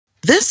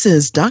This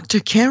is Dr.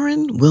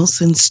 Karen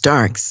Wilson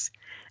Starks,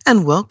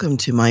 and welcome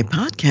to my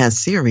podcast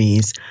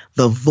series,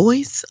 The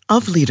Voice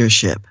of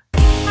Leadership.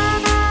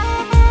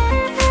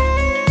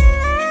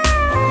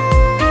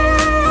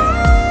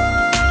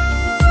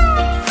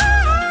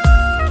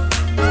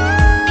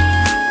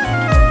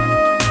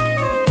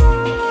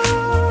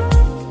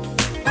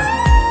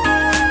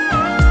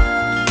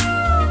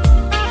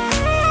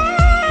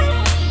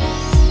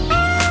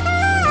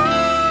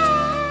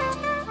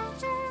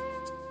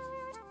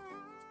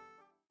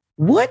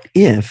 What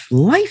if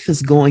life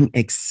is going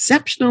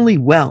exceptionally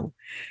well?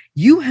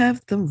 You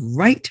have the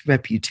right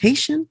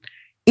reputation,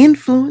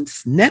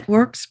 influence,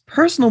 networks,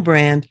 personal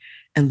brand,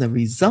 and the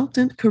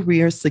resultant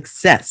career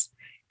success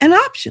and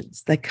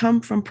options that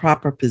come from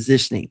proper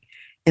positioning.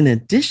 In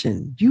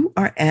addition, you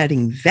are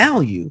adding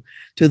value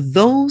to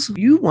those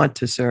you want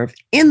to serve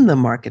in the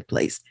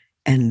marketplace,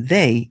 and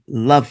they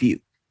love you.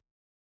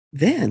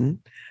 Then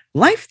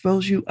life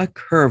throws you a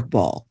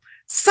curveball,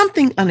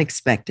 something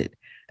unexpected,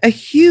 a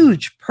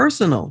huge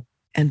personal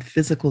and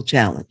physical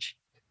challenge.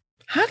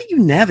 How do you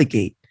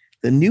navigate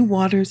the new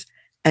waters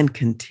and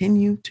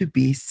continue to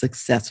be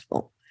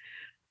successful?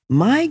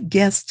 My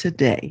guest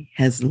today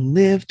has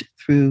lived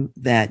through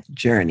that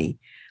journey.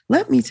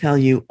 Let me tell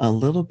you a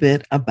little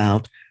bit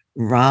about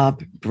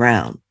Rob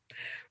Brown.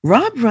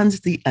 Rob runs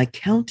the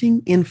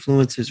Accounting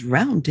Influencers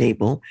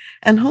Roundtable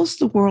and hosts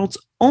the world's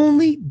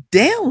only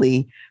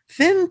daily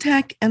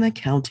fintech and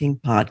accounting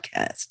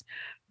podcast.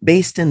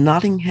 Based in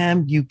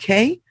Nottingham,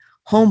 UK,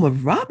 home of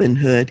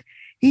Robinhood,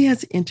 he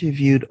has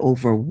interviewed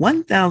over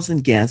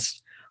 1,000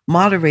 guests,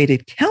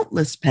 moderated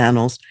countless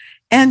panels,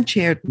 and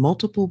chaired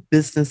multiple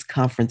business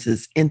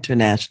conferences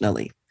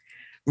internationally.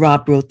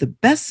 Rob wrote the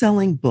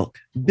best-selling book,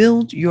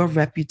 Build Your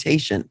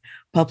Reputation,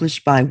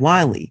 published by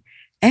Wiley,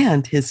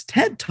 and his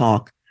TED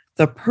Talk,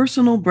 The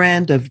Personal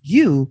Brand of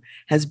You,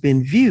 has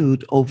been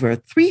viewed over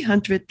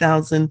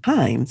 300,000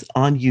 times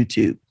on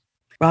YouTube.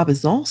 Rob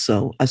is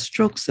also a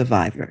stroke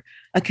survivor,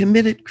 a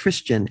committed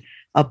Christian,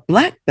 a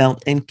black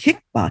belt in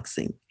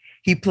kickboxing.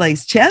 He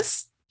plays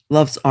chess,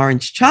 loves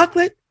orange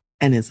chocolate,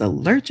 and is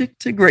allergic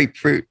to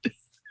grapefruit.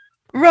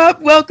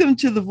 Rob, welcome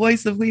to The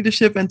Voice of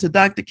Leadership and to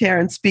Dr.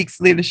 Karen Speaks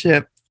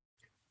Leadership.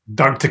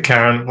 Dr.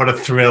 Karen, what a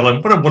thrill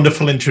and what a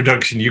wonderful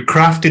introduction. You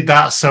crafted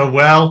that so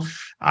well.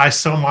 I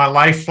saw my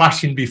life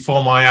flashing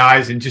before my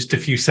eyes in just a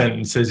few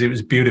sentences. It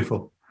was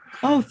beautiful.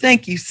 Oh,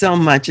 thank you so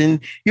much.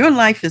 And your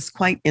life is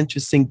quite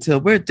interesting too.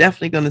 We're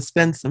definitely going to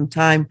spend some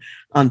time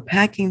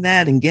unpacking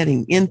that and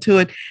getting into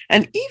it.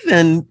 And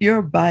even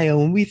your bio,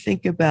 when we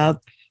think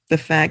about the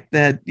fact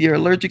that you're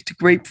allergic to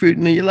grapefruit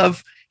and you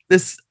love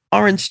this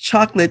orange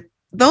chocolate,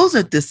 those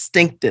are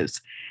distinctives.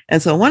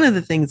 And so one of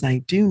the things I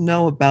do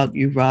know about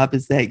you, Rob,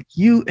 is that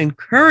you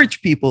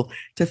encourage people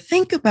to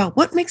think about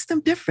what makes them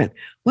different,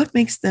 what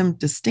makes them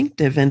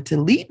distinctive, and to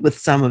lead with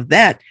some of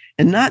that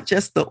and not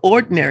just the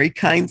ordinary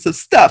kinds of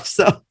stuff.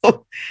 So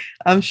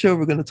I'm sure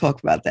we're going to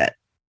talk about that.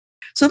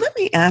 So let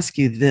me ask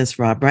you this,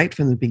 Rob, right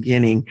from the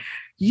beginning.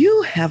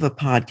 You have a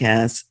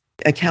podcast,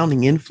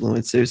 Accounting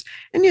Influencers,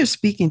 and you're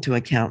speaking to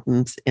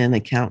accountants and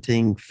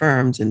accounting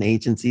firms and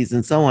agencies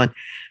and so on.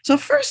 So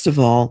first of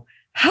all,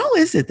 how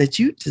is it that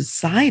you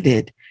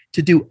decided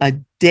to do a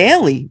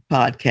daily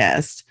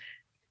podcast?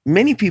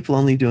 Many people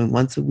only doing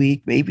once a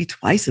week, maybe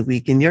twice a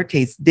week, in your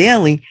case,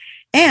 daily.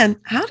 And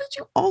how did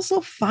you also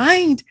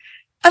find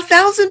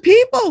 1,000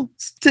 people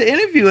to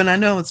interview? And I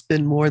know it's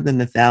been more than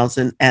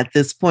 1,000 at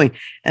this point.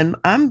 And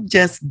I'm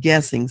just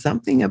guessing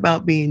something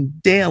about being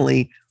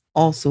daily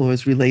also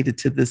is related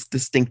to this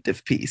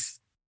distinctive piece.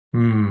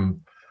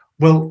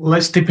 Well,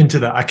 let's dip into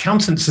that.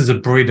 Accountants as a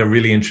breed are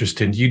really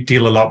interesting. You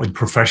deal a lot with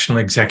professional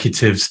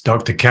executives,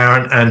 Dr.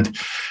 Karen, and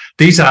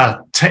these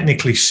are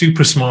technically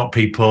super smart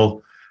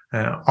people,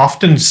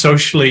 often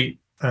socially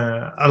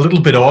a little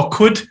bit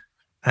awkward,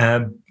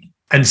 and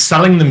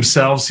selling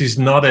themselves is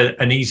not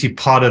an easy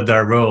part of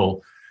their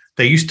role.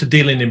 They're used to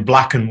dealing in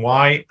black and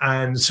white,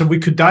 and so we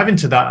could dive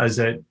into that as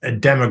a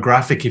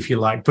demographic, if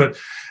you like. But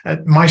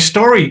my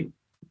story,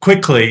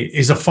 quickly,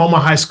 is a former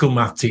high school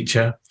math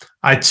teacher.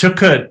 I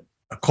took a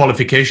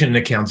qualification in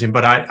accounting,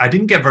 but I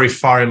didn't get very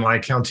far in my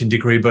accounting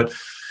degree, but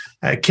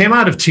came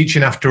out of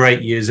teaching after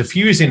 8 years, a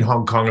few years in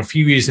Hong Kong, a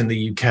few years in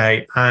the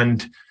UK,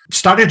 and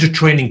started a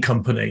training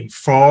company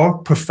for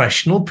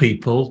professional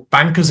people,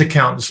 bankers,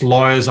 accountants,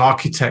 lawyers,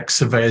 architects,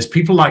 surveyors,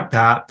 people like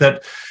that,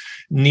 that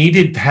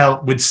needed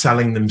help with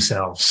selling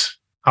themselves.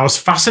 I was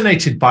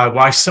fascinated by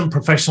why some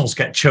professionals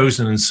get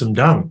chosen and some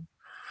don't.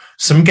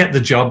 Some get the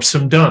job,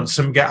 some don't.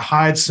 Some get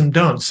hired, some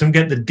don't. Some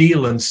get the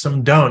deal and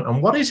some don't.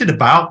 And what is it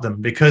about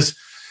them? Because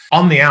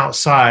on the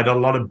outside, a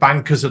lot of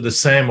bankers are the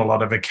same. A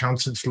lot of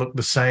accountants look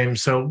the same.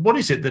 So what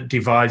is it that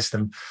divides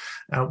them?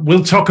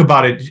 We'll talk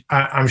about it,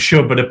 I'm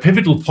sure, but a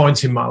pivotal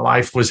point in my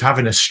life was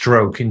having a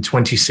stroke in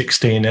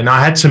 2016. And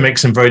I had to make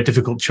some very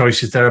difficult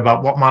choices there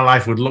about what my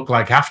life would look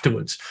like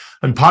afterwards.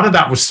 And part of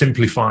that was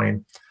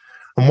simplifying.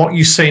 And what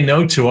you say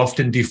no to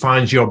often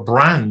defines your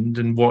brand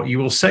and what you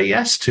will say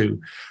yes to.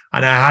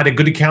 And I had a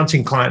good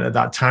accounting client at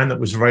that time that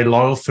was very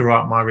loyal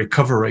throughout my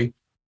recovery.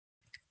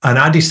 And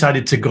I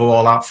decided to go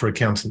all out for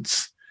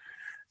accountants,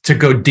 to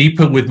go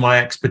deeper with my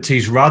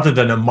expertise rather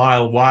than a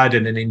mile wide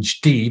and an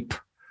inch deep.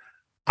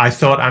 I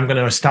thought I'm going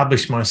to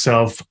establish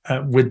myself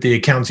with the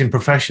accounting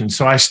profession.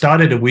 So I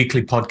started a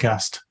weekly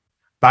podcast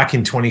back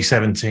in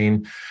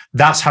 2017.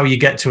 That's how you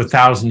get to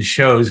 1,000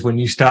 shows, when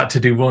you start to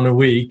do one a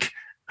week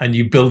and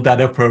you build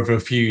that up over a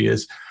few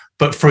years.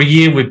 But for a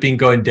year, we've been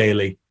going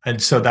daily.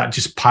 And so that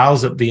just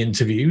piles up the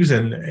interviews.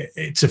 And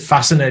it's a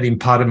fascinating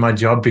part of my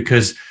job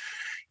because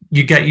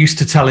you get used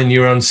to telling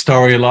your own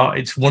story a lot.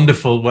 It's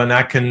wonderful when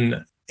I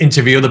can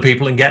interview other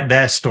people and get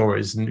their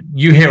stories. And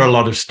you hear a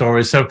lot of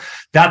stories. So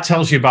that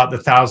tells you about the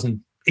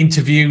 1,000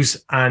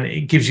 interviews, and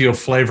it gives you a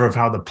flavor of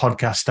how the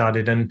podcast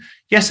started. And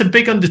yes, a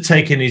big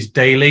undertaking is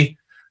daily,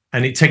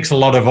 and it takes a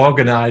lot of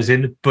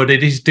organizing, but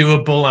it is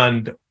doable.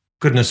 And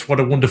goodness, what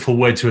a wonderful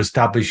way to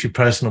establish your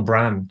personal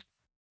brand.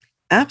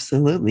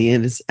 Absolutely.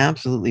 It is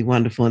absolutely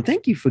wonderful. And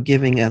thank you for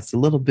giving us a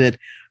little bit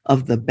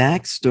of the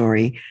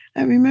backstory.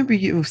 I remember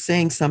you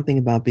saying something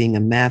about being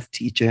a math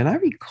teacher, and I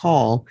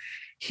recall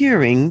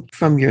hearing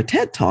from your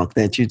TED Talk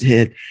that you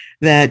did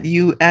that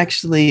you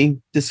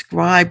actually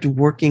described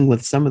working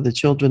with some of the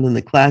children in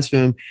the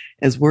classroom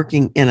as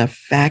working in a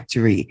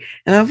factory.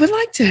 And I would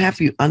like to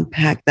have you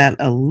unpack that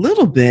a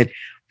little bit.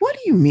 What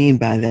do you mean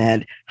by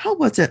that? How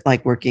was it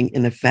like working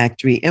in a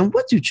factory, and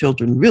what do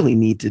children really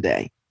need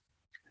today?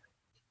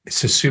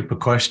 It's a super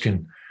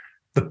question.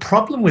 The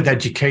problem with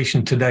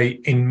education today,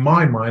 in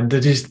my mind,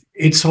 that is,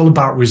 it's all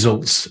about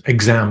results,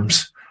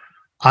 exams.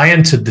 I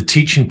entered the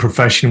teaching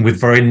profession with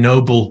very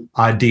noble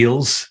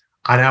ideals,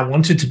 and I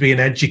wanted to be an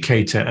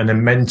educator and a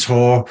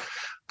mentor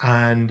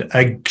and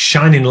a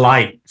shining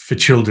light for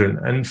children.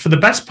 And for the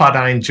best part,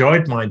 I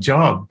enjoyed my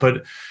job,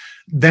 but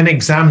then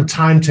exam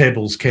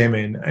timetables came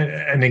in,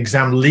 an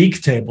exam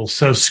league table.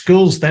 So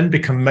schools then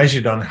become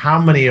measured on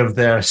how many of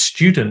their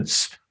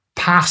students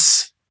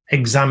pass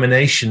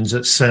examinations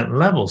at certain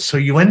levels. So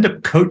you end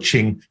up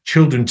coaching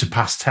children to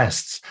pass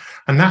tests.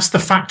 And that's the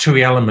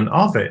factory element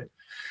of it.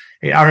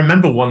 I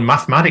remember one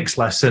mathematics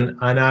lesson,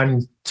 and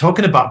I'm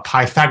talking about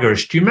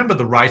Pythagoras. Do you remember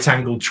the right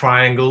angled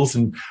triangles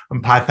and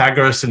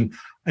Pythagoras and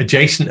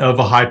adjacent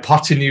over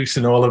hypotenuse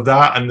and all of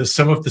that, and the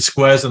sum of the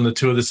squares on the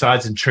two other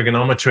sides in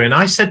trigonometry? And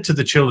I said to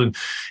the children,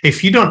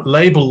 if you don't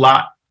label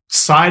that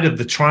side of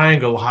the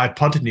triangle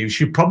hypotenuse,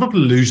 you probably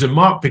lose a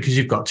mark because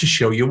you've got to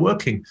show you're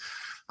working.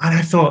 And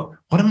I thought,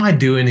 what am I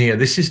doing here?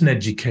 This isn't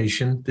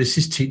education. This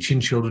is teaching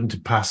children to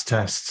pass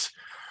tests.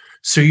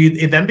 So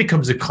it then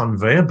becomes a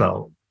conveyor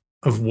belt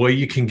of where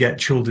you can get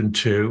children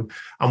to.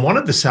 And one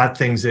of the sad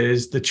things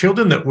is the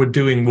children that were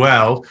doing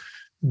well,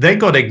 they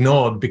got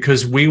ignored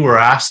because we were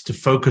asked to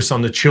focus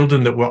on the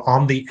children that were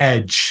on the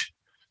edge.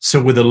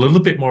 So with a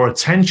little bit more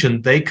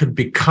attention, they could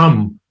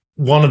become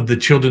one of the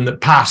children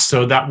that passed.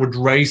 So that would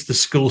raise the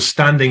school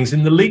standings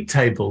in the league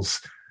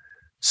tables.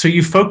 So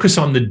you focus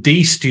on the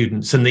D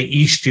students and the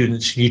E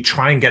students, and you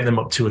try and get them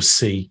up to a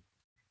C.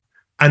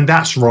 And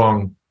that's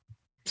wrong.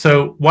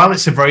 So while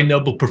it's a very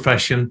noble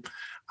profession,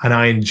 and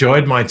I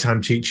enjoyed my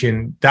time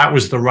teaching, that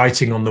was the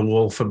writing on the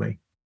wall for me.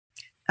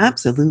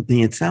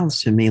 Absolutely. It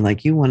sounds to me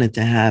like you wanted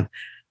to have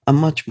a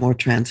much more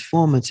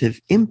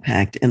transformative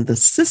impact, and the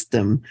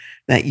system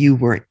that you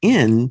were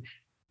in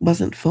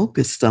wasn't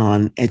focused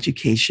on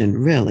education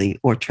really,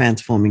 or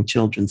transforming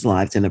children's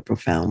lives in a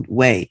profound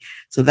way.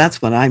 So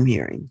that's what I'm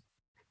hearing.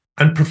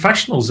 And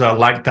professionals are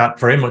like that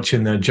very much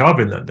in their job,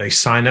 in that they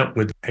sign up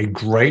with a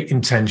great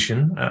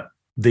intention,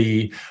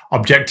 the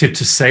objective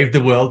to save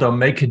the world or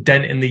make a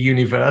dent in the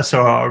universe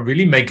or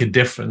really make a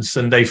difference.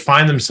 And they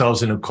find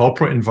themselves in a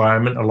corporate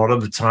environment a lot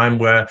of the time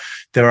where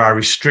there are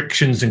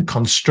restrictions and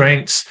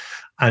constraints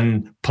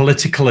and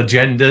political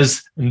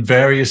agendas and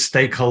various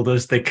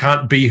stakeholders. They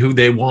can't be who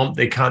they want.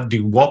 They can't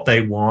do what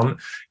they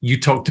want. You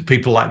talk to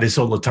people like this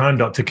all the time,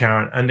 Dr.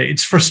 Karen, and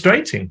it's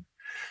frustrating.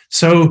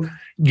 So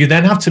you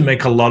then have to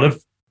make a lot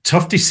of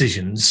tough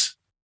decisions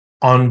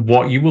on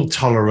what you will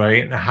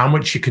tolerate and how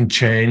much you can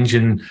change.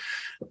 And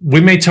we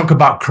may talk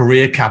about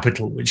career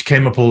capital, which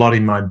came up a lot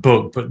in my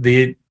book, but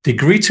the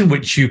degree to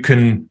which you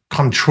can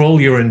control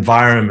your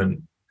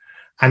environment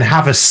and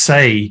have a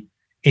say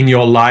in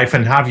your life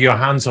and have your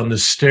hands on the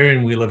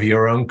steering wheel of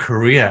your own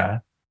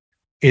career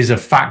is a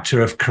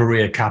factor of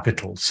career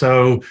capital.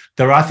 So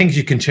there are things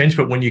you can change,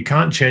 but when you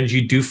can't change,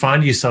 you do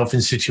find yourself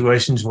in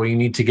situations where you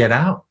need to get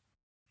out.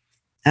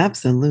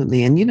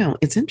 Absolutely. And,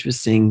 it's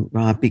interesting,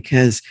 Rob,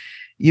 because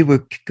you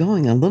were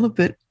going a little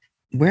bit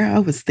where I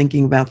was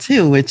thinking about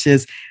too, which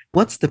is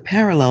what's the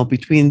parallel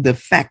between the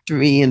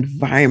factory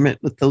environment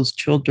with those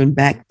children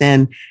back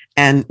then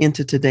and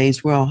into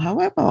today's world?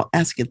 However, I'll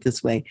ask it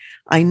this way.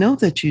 I know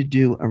that you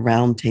do a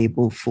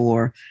roundtable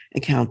for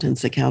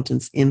accountants,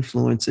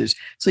 influencers.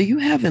 So you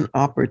have an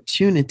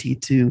opportunity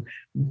to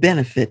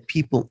benefit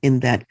people in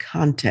that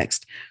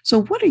context.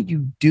 So what are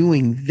you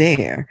doing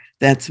there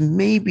that's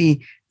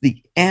maybe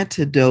the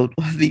antidote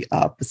or the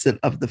opposite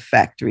of the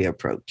factory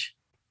approach?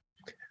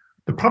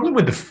 The problem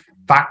with the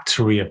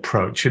factory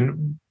approach,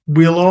 and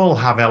we'll all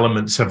have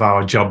elements of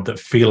our job that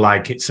feel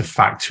like it's a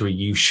factory.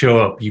 You show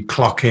up, you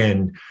clock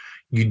in,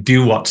 You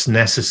do what's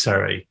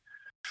necessary.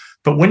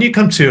 But when you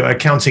come to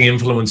Accounting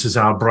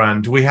Influencers, our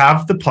brand, we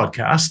have the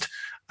podcast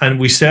and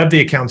we serve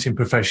the accounting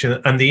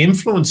profession, and the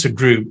influencer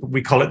group,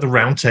 we call it the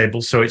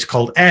Roundtable. So it's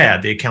called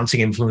AIR, the Accounting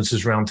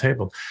Influencers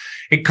Roundtable.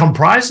 It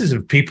comprises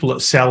of people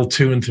that sell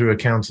to and through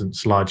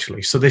accountants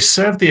largely. So they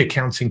serve the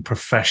accounting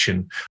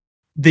profession.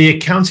 The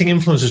Accounting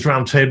Influencers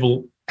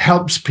Roundtable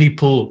helps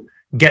people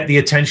get the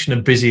attention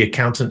of busy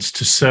accountants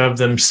to serve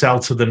them, sell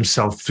to them,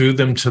 sell through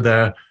them to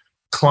their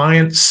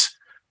clients.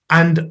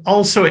 And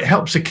also it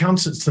helps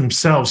accountants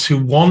themselves who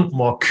want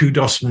more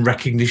kudos and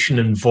recognition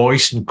and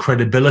voice and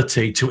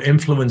credibility to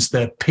influence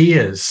their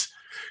peers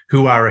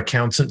who are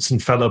accountants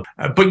and fellow.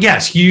 But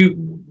yes,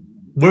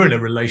 we're in a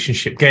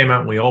relationship game,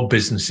 aren't we? All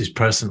business is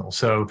personal.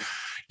 So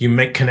you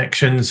make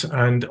connections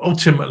and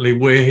ultimately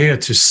we're here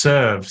to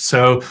serve.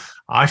 So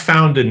I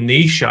found a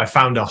niche, I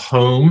found a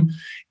home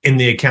in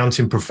the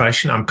accounting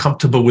profession. I'm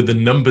comfortable with the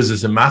numbers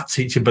as a math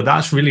teacher, but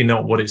that's really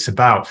not what it's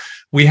about.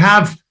 We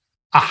have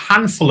a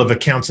handful of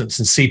accountants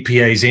and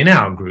CPAs in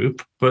our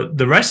group, but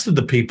the rest of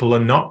the people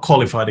are not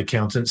qualified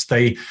accountants.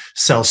 They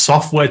sell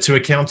software to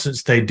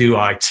accountants. They do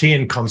IT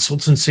and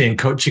consultancy and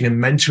coaching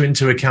and mentoring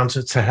to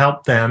accountants to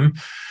help them.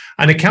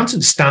 And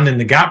accountants stand in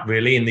the gap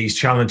really in these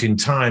challenging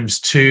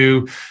times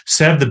to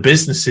serve the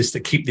businesses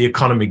that keep the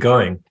economy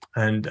going.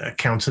 And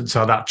accountants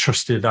are that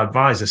trusted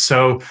advisor.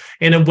 So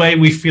in a way,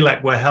 we feel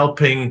like we're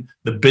helping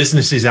the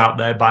businesses out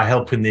there by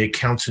helping the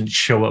accountants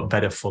show up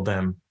better for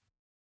them.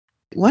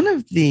 One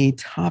of the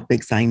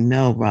topics I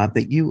know, Rob,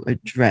 that you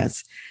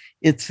address,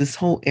 it's this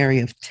whole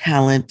area of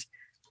talent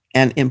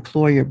and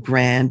employer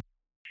brand.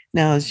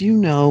 Now, as you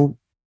know,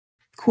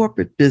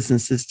 corporate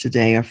businesses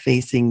today are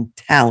facing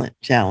talent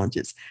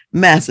challenges,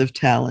 massive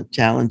talent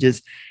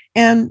challenges,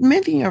 and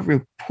many are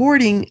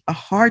reporting a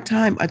hard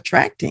time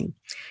attracting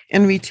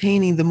and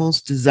retaining the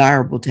most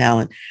desirable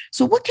talent.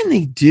 So what can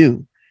they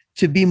do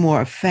to be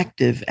more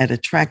effective at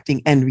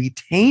attracting and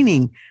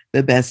retaining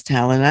the best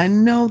talent? I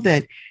know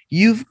that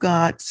you've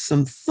got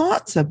some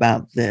thoughts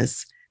about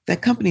this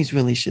that companies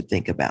really should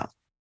think about.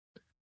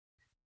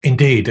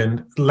 Indeed.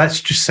 And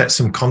let's just set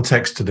some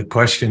context to the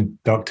question,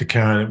 Dr.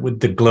 Karen, with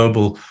the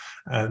global,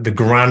 the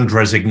grand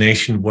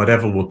resignation,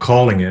 whatever we're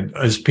calling it,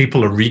 as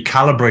people are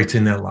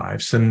recalibrating their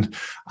lives and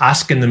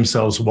asking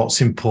themselves what's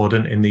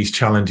important in these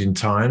challenging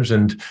times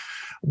and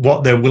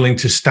what they're willing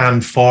to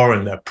stand for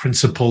and their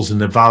principles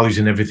and their values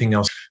and everything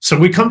else. So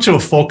we come to a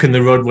fork in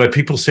the road where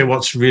people say,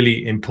 what's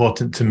really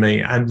important to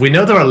me? And we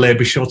know there are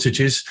labor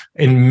shortages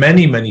in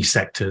many, many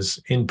sectors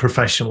in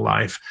professional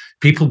life,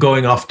 people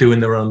going off doing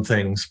their own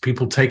things,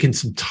 people taking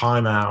some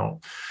time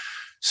out.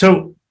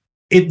 So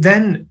it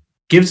then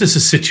gives us a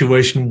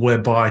situation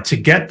whereby to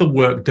get the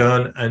work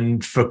done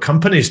and for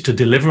companies to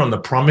deliver on the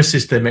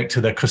promises they make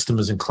to their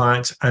customers and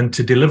clients and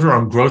to deliver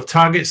on growth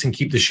targets and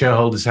keep the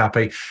shareholders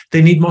happy,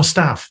 they need more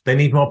staff. They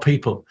need more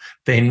people.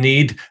 They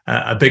need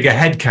a bigger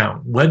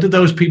headcount. Where do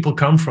those people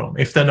come from?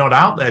 If they're not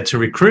out there to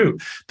recruit,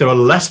 there are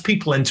less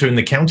people entering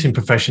the accounting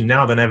profession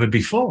now than ever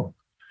before.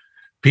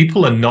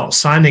 People are not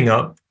signing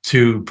up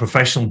to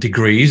professional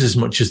degrees as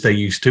much as they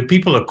used to.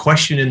 People are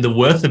questioning the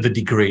worth of a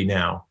degree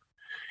now.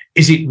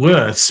 Is it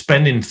worth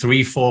spending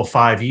 3, 4,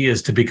 5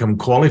 years to become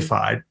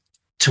qualified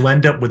to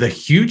end up with a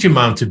huge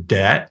amount of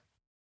debt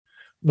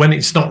when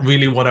it's not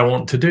really what I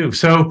want to do?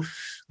 So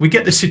we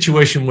get the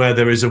situation where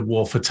there is a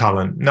war for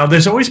talent. Now,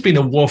 there's always been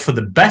a war for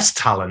the best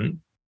talent,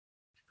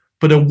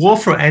 but a war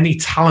for any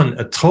talent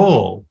at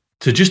all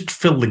to just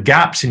fill the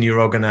gaps in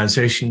your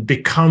organization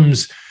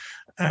becomes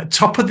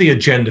top of the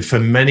agenda for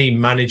many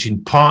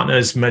managing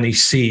partners, many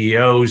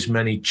CEOs,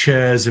 many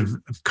chairs of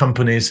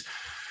companies.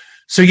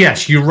 So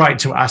yes, you're right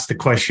to ask the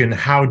question,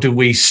 how do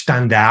we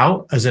stand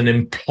out as an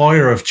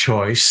employer of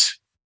choice,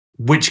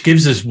 which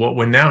gives us what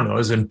we now know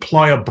as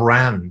employer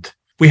brand?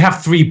 We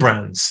have 3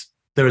 brands.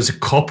 There is a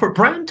corporate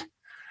brand,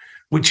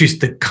 which is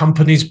the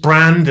company's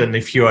brand. And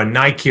if you're a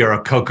Nike or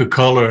a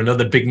Coca-Cola and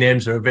other big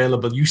names are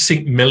available, you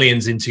sink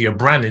millions into your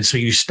brand. And so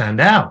you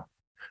stand out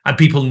and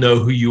people know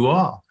who you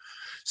are.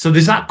 So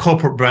there's that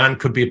corporate brand,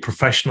 could be a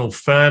professional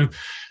firm.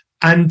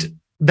 And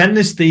then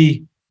there's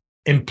the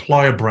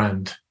employer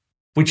brand,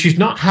 which is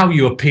not how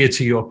you appear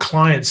to your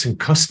clients and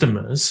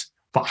customers,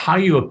 but how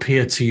you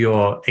appear to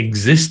your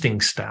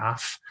existing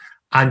staff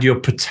and your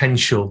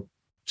potential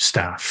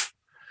staff.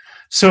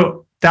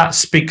 So that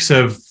speaks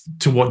of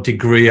to what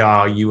degree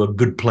are you a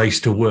good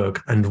place to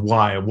work and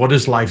why? What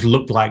does life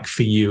look like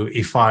for you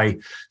if I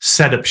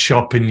set up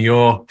shop in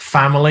your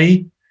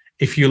family,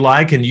 if you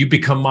like, and you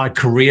become my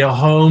career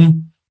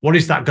home? What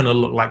is that going to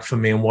look like for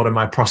me and what are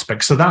my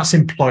prospects? So that's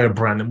employer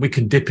brand, and we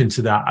can dip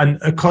into that. And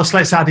of course,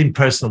 let's add in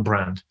personal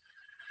brand,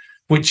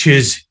 which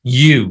is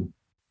you.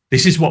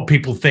 This is what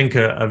people think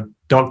of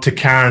Dr.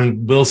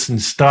 Karen Wilson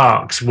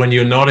Starks when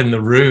you're not in the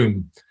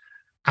room.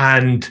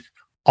 And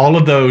all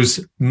of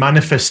those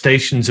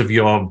manifestations of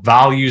your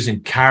values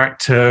and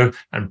character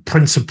and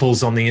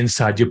principles on the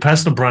inside. Your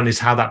personal brand is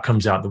how that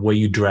comes out, the way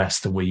you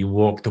dress, the way you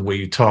walk, the way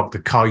you talk, the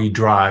car you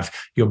drive,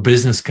 your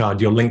business card,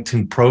 your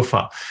LinkedIn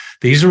profile.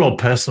 These are all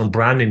personal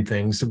branding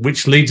things,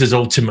 which leads us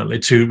ultimately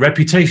to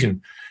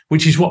reputation,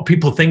 which is what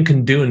people think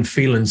and do and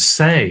feel and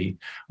say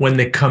when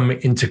they come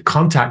into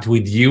contact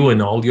with you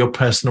and all your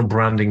personal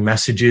branding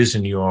messages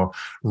and your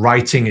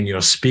writing and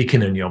your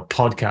speaking and your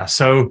podcast.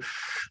 So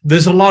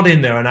there's a lot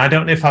in there, and I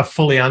don't know if I've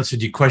fully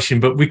answered your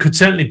question, but we could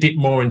certainly dip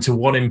more into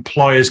what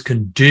employers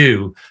can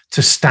do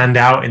to stand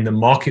out in the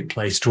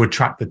marketplace to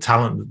attract the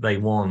talent that they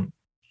want.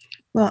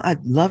 Well,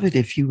 I'd love it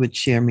if you would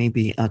share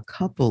maybe a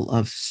couple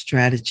of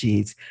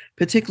strategies,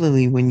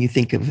 particularly when you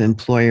think of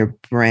employer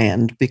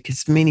brand,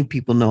 because many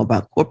people know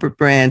about corporate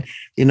brand,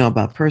 you know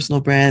about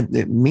personal brand.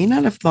 They may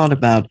not have thought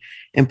about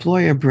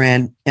employer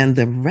brand and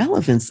the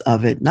relevance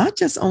of it, not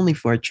just only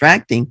for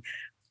attracting,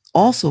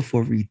 also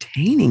for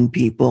retaining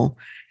people,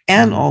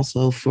 and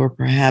also for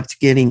perhaps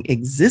getting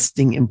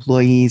existing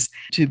employees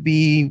to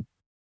be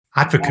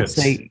advocates,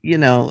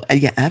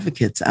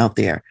 advocates out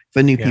there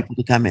for new people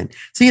to come in.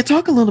 So you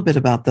talk a little bit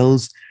about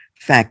those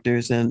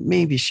factors and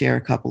maybe share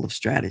a couple of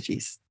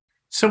strategies.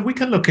 So we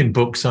can look in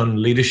books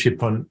on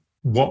leadership on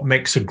what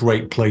makes a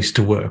great place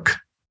to work.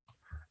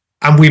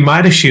 And we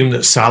might assume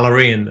that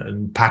salary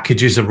and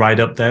packages are right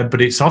up there,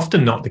 but it's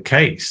often not the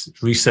case.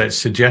 Research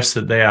suggests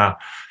that they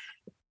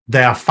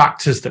are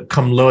factors that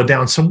come lower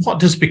down. So what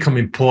does become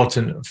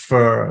important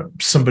for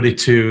somebody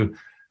to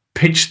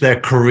pitch their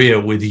career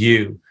with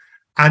you?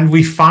 And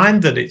we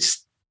find that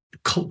it's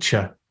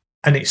culture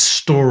and it's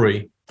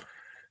story.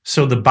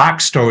 So the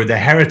backstory, the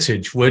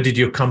heritage, where did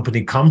your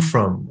company come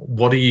from?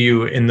 What are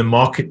you in the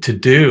market to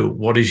do?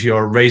 What is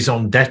your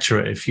raison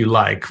d'etre, if you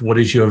like? What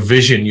is your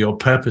vision, your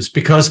purpose?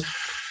 Because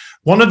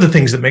one of the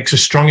things that makes a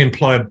strong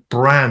employer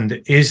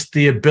brand is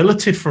the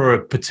ability for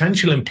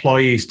potential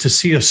employees to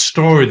see a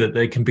story that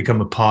they can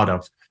become a part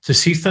of, to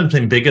see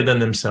something bigger than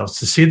themselves,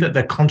 to see that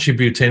they're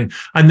contributing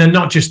and they're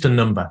not just a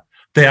number.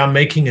 They are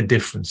making a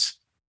difference.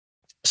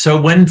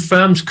 So when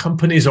firms,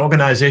 companies,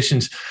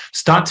 organizations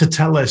start to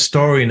tell their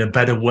story in a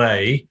better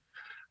way,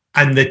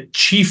 and the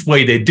chief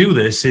way they do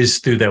this is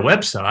through their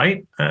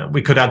website,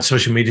 we could add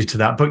social media to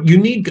that, but you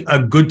need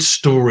a good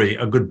story,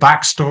 a good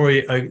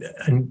backstory,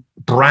 and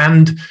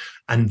brand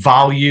and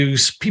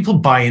values. People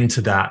buy into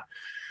that.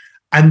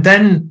 And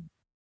then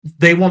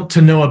they want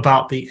to know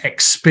about the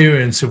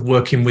experience of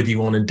working with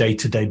you on a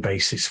day-to-day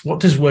basis.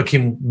 What does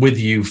working with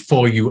you,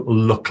 for you,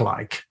 look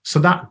like? So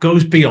that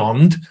goes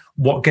beyond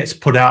what gets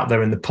put out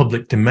there in the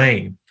public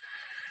domain.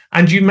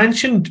 And you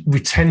mentioned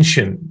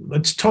retention.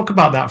 Let's talk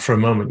about that for a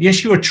moment.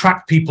 Yes, you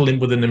attract people in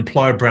with an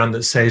employer brand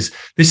that says,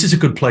 this is a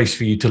good place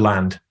for you to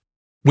land.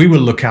 We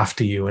will look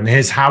after you, and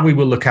here's how we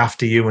will look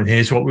after you, and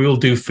here's what we will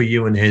do for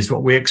you, and here's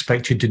what we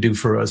expect you to do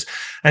for us.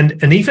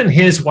 And even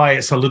here's why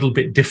it's a little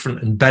bit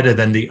different and better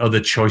than the other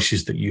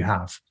choices that you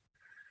have.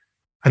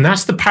 And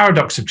that's the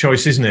paradox of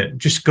choice, isn't it?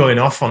 Just going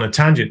off on a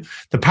tangent.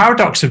 The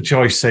paradox of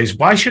choice says,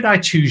 why should I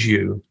choose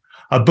you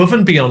above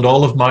and beyond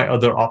all of my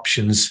other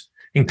options,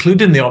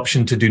 including the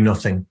option to do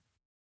nothing?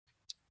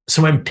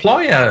 So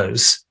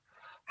employers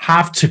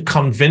have to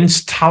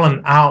convince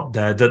talent out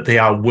there that they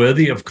are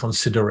worthy of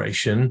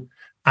consideration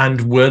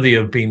and worthy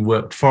of being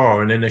worked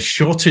for. And in a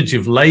shortage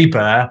of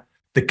labor,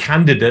 the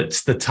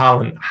candidates, the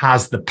talent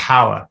has the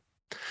power.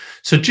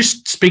 So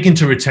just speaking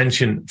to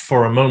retention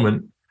for a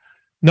moment,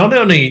 not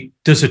only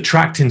does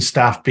attracting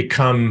staff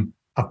become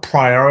a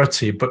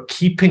priority, but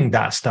keeping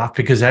that staff,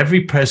 because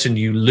every person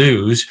you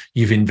lose,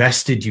 you've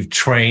invested, you've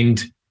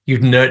trained,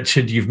 you've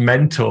nurtured, you've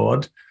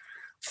mentored.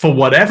 For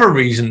whatever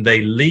reason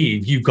they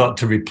leave, you've got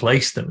to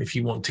replace them if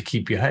you want to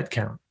keep your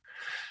headcount.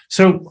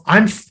 So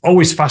I'm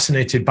always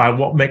fascinated by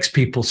what makes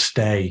people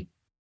stay.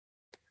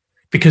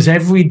 Because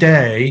every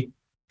day,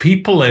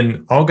 people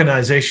in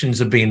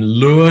organizations are being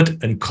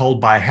lured and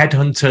called by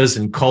headhunters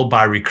and called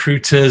by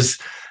recruiters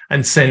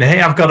and saying,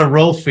 hey, I've got a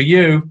role for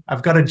you.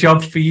 I've got a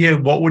job for you.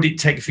 What would it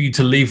take for you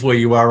to leave where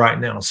you are right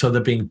now? So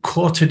they're being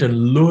courted and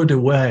lured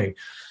away.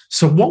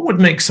 So what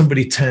would make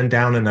somebody turn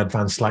down an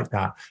advance like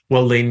that?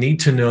 Well, they need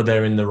to know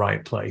they're in the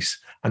right place.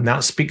 And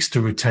that speaks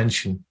to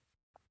retention.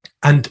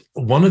 And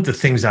one of the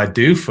things I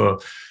do for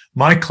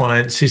my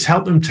clients is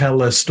help them tell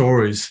their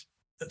stories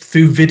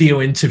through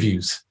video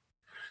interviews.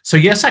 So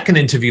yes, I can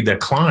interview their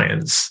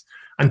clients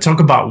and talk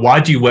about, why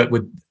do you work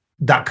with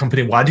that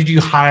company? Why did you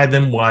hire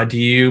them? Why do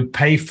you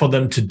pay for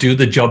them to do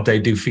the job they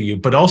do for you?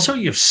 But also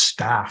your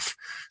staff.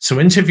 So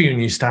interviewing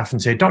your staff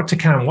and say, Dr.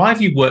 Karen, why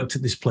have you worked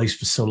at this place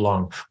for so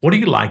long? What do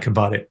you like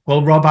about it?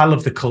 Well, Rob, I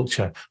love the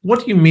culture. What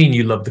do you mean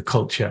you love the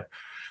culture?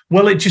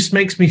 Well, it just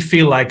makes me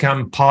feel like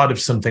I'm part of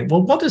something.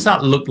 Well, what does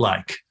that look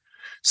like?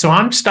 So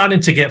I'm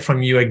starting to get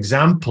from you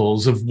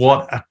examples of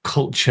what a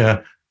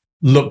culture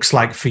looks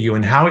like for you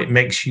and how it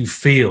makes you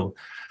feel.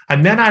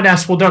 And then I'd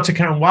ask, well, Dr.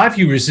 Karen, why have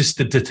you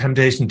resisted the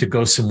temptation to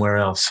go somewhere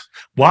else?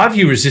 Why have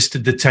you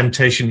resisted the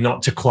temptation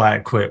not to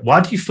quiet quit? Why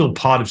do you feel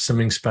part of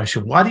something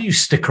special? Why do you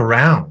stick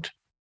around?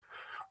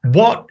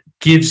 What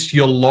gives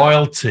your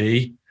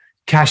loyalty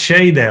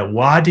cachet there?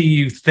 Why do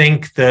you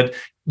think that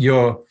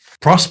your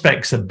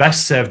prospects are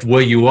best served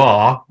where you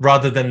are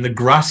rather than the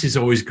grass is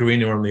always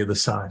greener on the other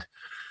side?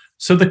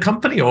 So the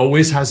company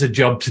always has a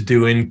job to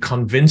do in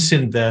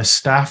convincing their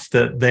staff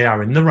that they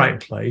are in the right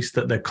place,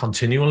 that they're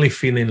continually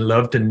feeling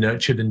loved and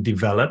nurtured and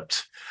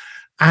developed.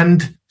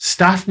 And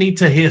staff need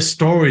to hear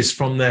stories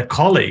from their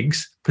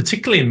colleagues,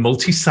 particularly in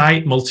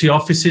multi-site,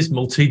 multi-offices,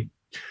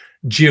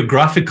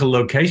 multi-geographical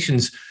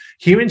locations,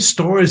 hearing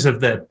stories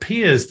of their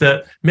peers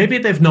that maybe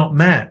they've not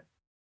met,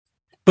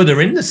 but they're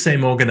in the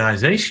same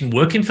organization,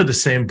 working for the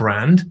same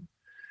brand.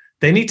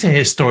 They need to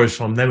hear stories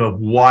from them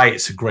of why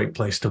it's a great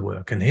place to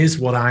work. And here's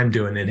what I'm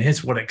doing, and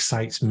here's what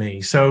excites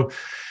me. So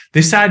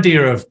this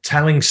idea of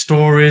telling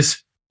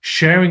stories,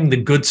 sharing the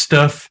good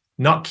stuff,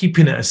 not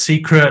keeping it a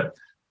secret,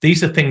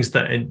 these are things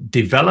that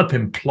develop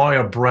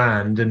employer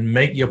brand and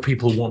make your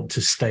people want to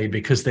stay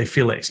because they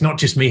feel it's not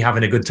just me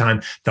having a good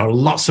time. There are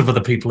lots of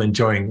other people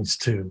enjoying this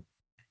too.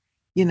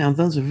 You know,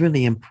 those are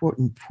really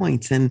important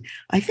points. And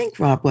I think,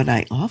 Rob, what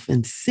I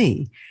often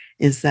see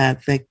is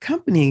that the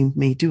company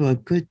may do a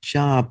good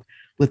job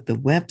with the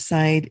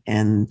website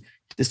and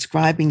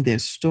describing their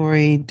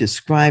story,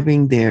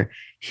 describing their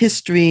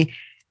history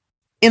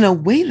in a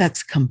way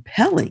that's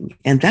compelling.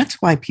 And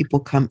that's why people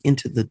come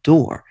into the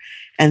door.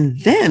 And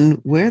then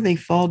where they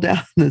fall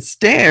down the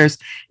stairs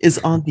is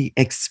on the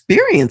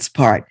experience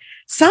part.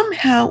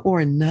 Somehow or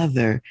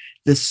another,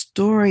 the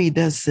story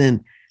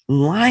doesn't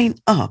line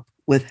up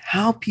with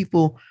how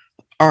people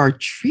are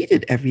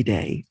treated every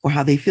day or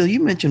how they feel.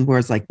 You mentioned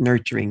words like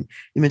nurturing,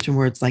 you mentioned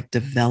words like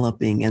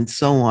developing and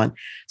so on.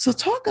 So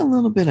talk a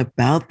little bit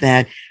about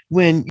that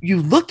when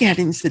you look at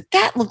it and say,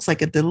 that looks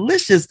like a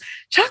delicious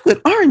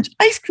chocolate orange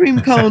ice cream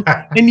cone.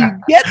 And you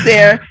get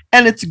there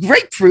and it's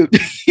grapefruit,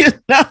 you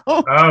know?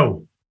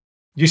 Oh,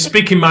 you're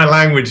speaking my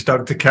language,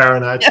 Dr.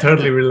 Karen. I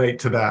totally relate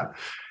to that.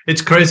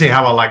 It's crazy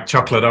how I like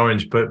chocolate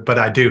orange, but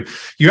I do.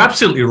 You're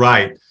absolutely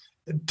right.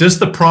 Does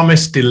the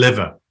promise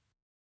deliver?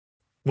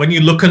 When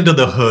you look under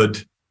the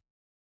hood,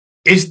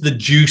 is the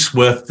juice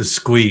worth the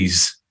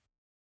squeeze?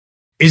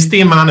 Is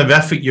the amount of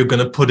effort you're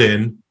going to put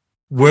in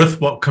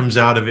worth what comes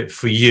out of it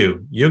for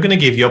you? You're going to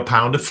give your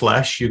pound of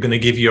flesh. You're going to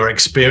give your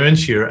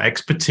experience, your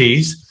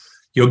expertise,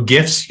 your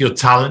gifts, your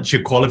talents,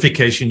 your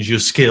qualifications, your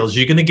skills.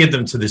 You're going to give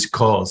them to this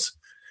cause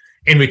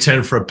in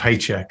return for a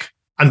paycheck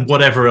and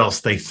whatever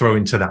else they throw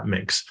into that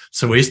mix.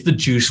 So is the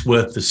juice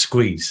worth the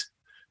squeeze?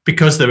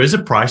 Because there is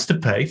a price to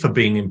pay for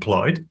being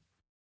employed.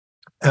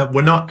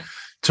 We're not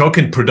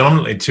talking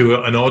predominantly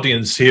to an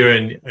audience here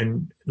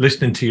and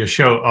listening to your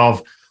show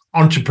of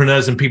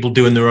entrepreneurs and people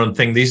doing their own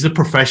thing. These are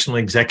professional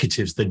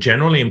executives. They're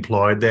generally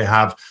employed. They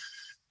have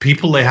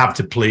people they have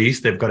to please.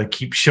 They've got to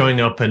keep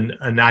showing up and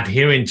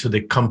adhering to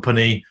the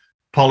company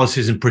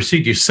policies and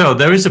procedures. So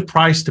there is a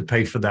price to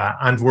pay for that.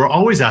 And we're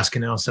always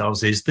asking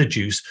ourselves, is the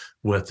juice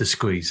worth the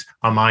squeeze?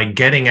 Am I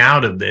getting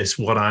out of this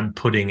what I'm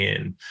putting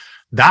in?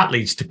 That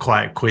leads to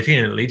quiet quitting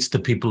and it leads to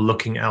people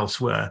looking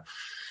elsewhere.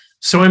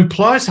 So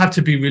employers have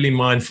to be really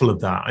mindful of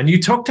that. And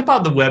you talked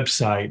about the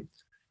website.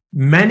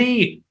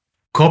 Many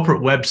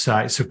corporate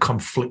websites are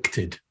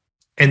conflicted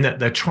in that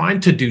they're trying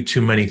to do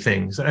too many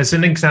things. As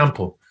an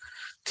example,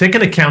 take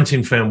an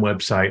accounting firm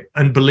website,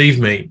 and believe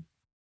me,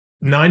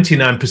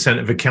 99%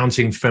 of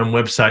accounting firm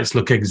websites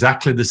look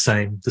exactly the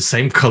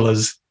same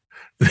colors,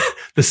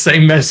 the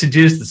same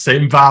messages, the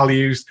same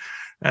values,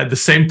 the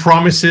same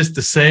promises,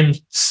 the same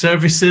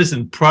services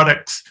and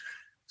products.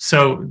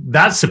 So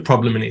that's a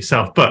problem in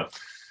itself. But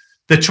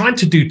they're trying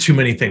to do too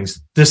many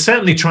things. They're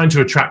certainly trying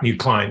to attract new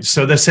clients.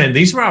 So they're saying,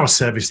 these are our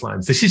service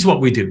lines. This is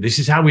what we do. This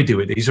is how we do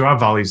it. These are our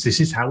values. This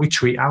is how we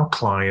treat our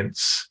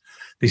clients.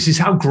 This is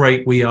how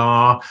great we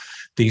are.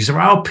 These are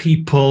our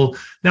people.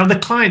 Now, the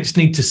clients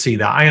need to see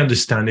that. I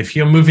understand if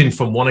you're moving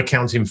from one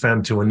accounting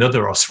firm to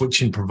another or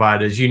switching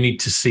providers, you need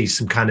to see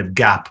some kind of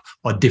gap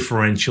or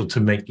differential to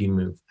make you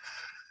move.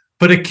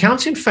 But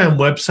accounting firm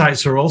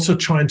websites are also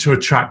trying to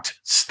attract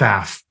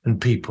staff and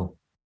people.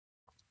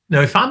 Now,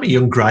 if I'm a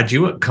young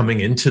graduate coming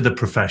into the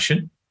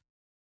profession,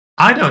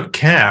 I don't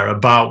care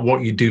about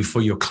what you do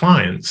for your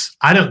clients.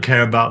 I don't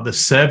care about the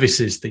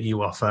services that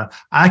you offer.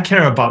 I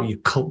care about your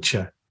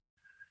culture.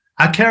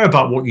 I care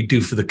about what you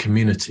do for the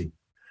community.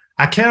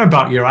 I care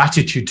about your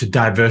attitude to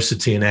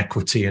diversity and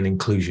equity and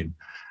inclusion.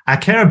 I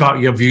care about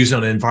your views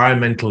on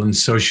environmental and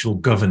social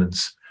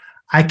governance.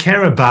 I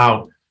care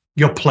about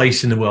your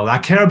place in the world. I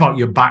care about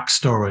your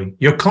backstory.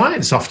 Your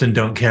clients often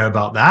don't care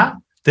about that.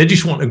 They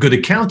just want a good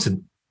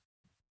accountant.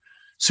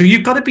 So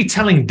you've got to be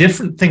telling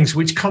different things,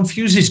 which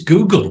confuses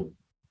Google.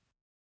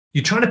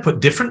 You're trying to put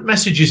different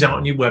messages out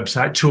on your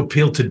website to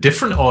appeal to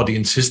different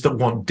audiences that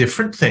want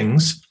different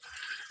things.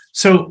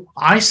 So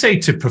I say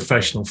to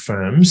professional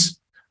firms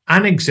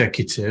and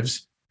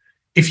executives,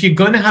 if you're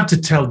going to have to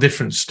tell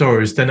different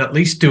stories, then at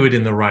least do it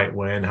in the right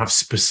way and have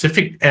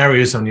specific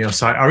areas on your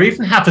site, or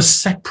even have a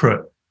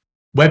separate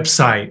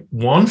website,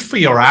 one for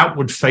your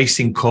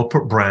outward-facing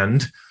corporate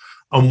brand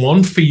and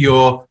one for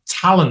your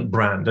talent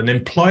brand, an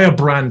employer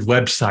brand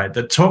website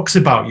that talks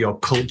about your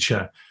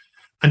culture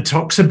and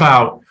talks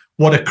about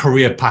what a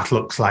career path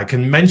looks like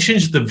and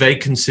mentions the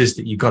vacancies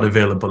that you got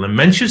available and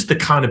mentions the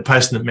kind of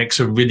person that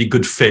makes a really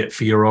good fit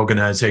for your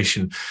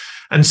organization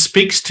and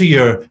speaks to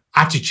your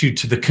attitude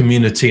to the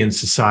community and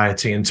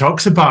society and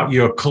talks about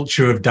your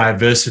culture of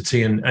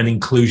diversity and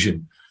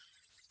inclusion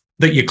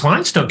that your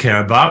clients don't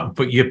care about,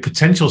 but your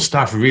potential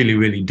staff really,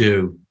 really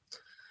do.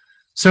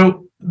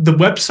 So the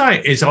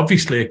website is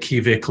obviously a key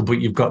vehicle,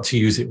 but you've got to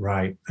use it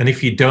right. And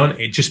if you don't,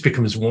 it just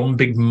becomes one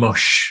big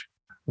mush,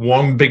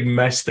 one big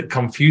mess that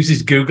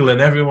confuses Google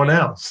and everyone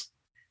else.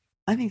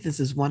 I think this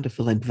is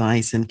wonderful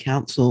advice and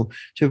counsel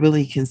to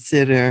really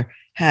consider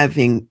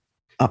having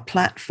a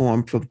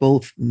platform for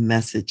both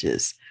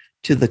messages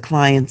to the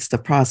clients, the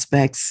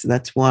prospects,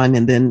 that's one,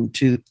 and then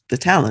to the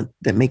talent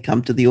that may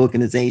come to the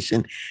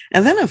organization.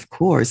 And then, of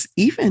course,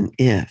 even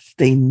if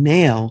they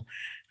nail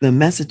the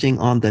messaging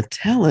on the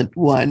talent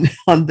one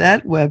on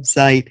that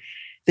website,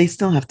 they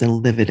still have to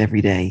live it every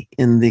day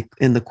in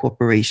the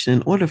corporation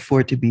in order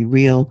for it to be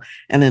real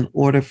and in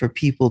order for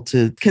people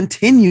to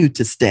continue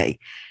to stay.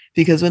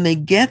 Because when they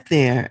get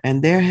there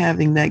and they're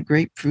having that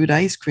grapefruit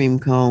ice cream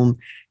cone,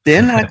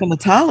 they're not going to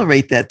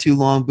tolerate that too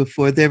long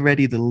before they're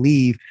ready to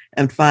leave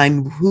and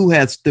find who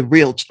has the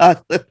real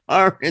chocolate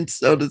orange,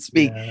 so to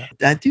speak. Yeah.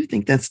 I do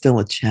think that's still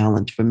a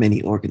challenge for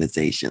many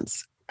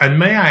organizations. And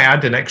may I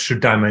add an extra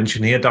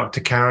dimension here,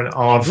 Dr. Karen,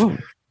 of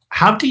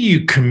how do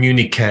you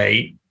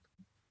communicate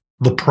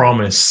the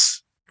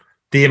promise,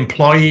 the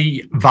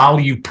employee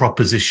value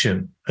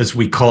proposition, as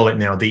we call it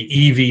now, the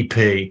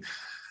EVP.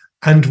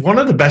 And one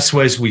of the best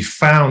ways we've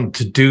found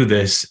to do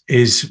this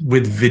is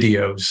with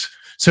videos.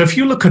 So if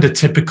you look at a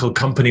typical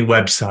company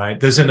website,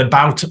 there's an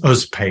About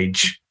Us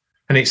page,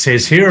 and it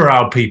says, here are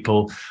our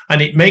people,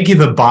 and it may give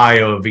a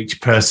bio of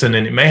each person,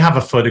 and it may have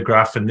a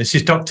photograph, and this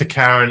is Dr.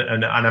 Karen,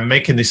 and I'm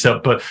making this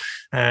up, but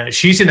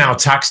she's in our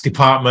tax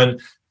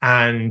department,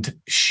 and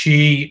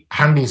she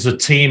handles a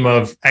team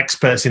of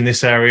experts in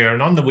this area.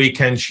 And on the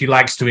weekend, she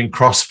likes doing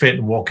CrossFit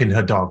and walking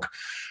her dog.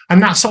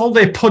 And that's all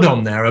they put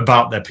on there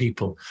about their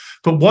people.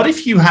 But what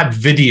if you had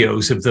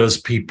videos of those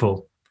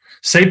people,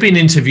 say being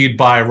interviewed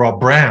by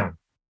Rob Brown,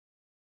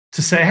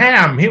 to say, hey,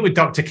 I'm here with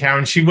Dr.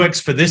 Karen. She works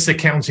for this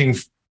accounting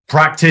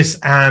practice.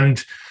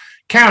 And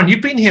Karen,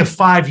 you've been here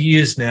 5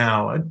 years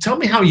now. Tell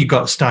me how you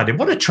got started.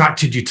 What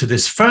attracted you to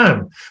this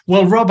firm?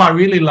 Well, Rob, I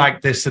really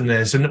like this and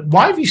this. And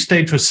why have you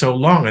stayed for so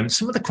long? And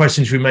some of the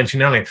questions we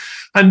mentioned earlier.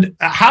 And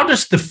how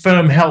does the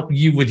firm help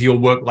you with your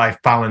work-life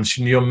balance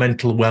and your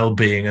mental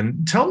well-being?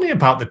 And tell me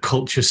about the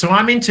culture. So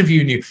I'm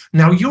interviewing you.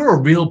 Now, you're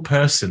a real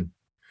person.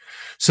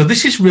 So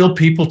this is real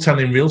people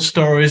telling real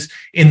stories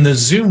in the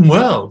Zoom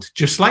world,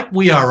 just like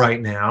we are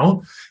right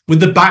now, with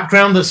the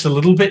background that's a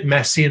little bit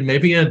messy and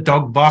maybe a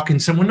dog barking.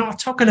 So we're not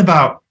talking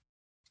about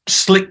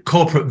slick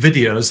corporate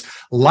videos,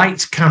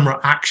 lights, camera,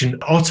 action,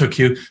 auto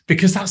cue,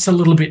 because that's a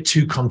little bit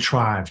too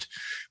contrived.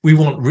 We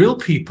want real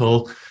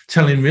people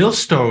telling real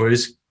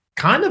stories,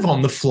 kind of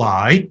on the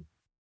fly,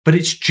 but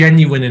it's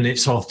genuine and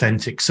it's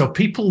authentic. So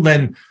people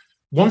then,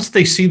 once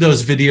they see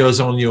those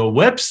videos on your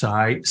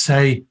website,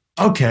 say,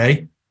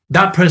 okay,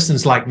 that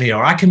person's like me,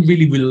 or I can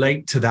really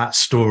relate to that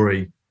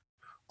story,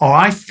 or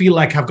I feel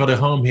like I've got a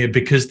home here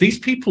because these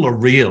people are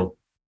real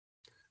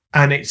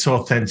and it's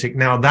authentic.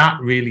 Now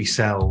that really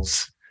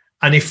sells.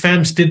 And if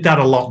firms did that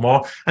a lot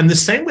more, and the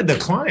same with their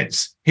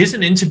clients. Here's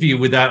an interview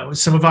with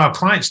some of our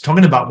clients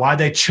talking about why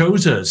they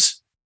chose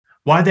us,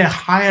 why they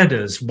hired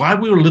us, why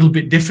we were a little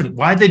bit different,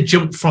 why they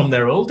jumped from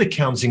their old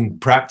accounting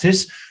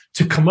practice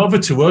to come over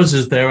to us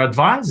as their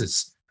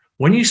advisors.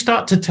 When you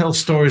start to tell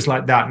stories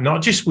like that,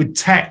 not just with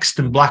text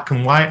and black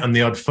and white and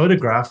the odd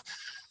photograph,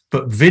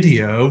 but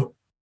video,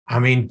 I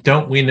mean,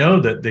 don't we know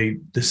that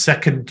the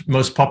second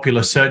most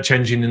popular search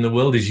engine in the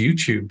world is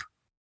YouTube?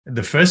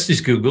 The first is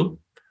Google.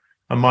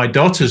 And my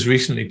daughters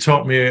recently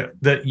taught me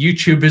that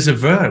YouTube is a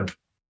verb,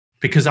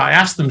 because I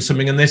asked them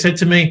something and they said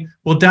to me,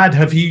 well, Dad,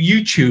 have you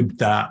YouTubed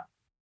that?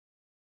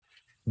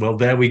 Well,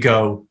 there we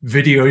go.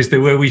 Video is the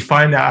way we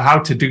find out how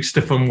to do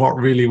stuff and what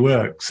really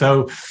works.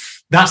 So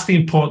that's the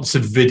importance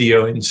of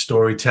video in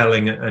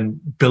storytelling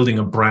and building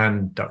a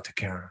brand, Dr.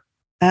 Karen.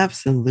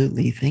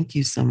 Absolutely. Thank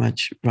you so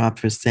much, Rob,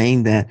 for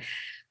saying that.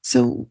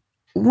 So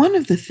one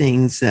of the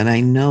things that I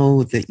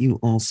know that you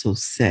also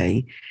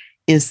say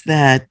is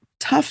that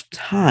tough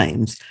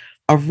times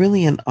are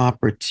really an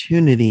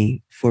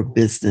opportunity for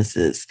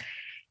businesses.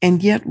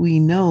 And yet we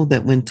know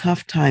that when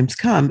tough times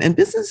come, and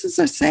businesses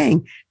are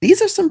saying, these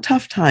are some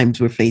tough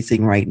times we're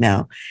facing right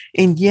now.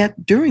 And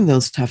yet during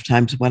those tough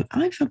times, what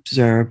I've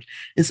observed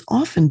is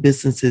often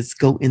businesses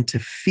go into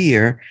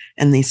fear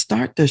and they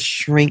start to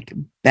shrink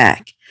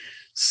back.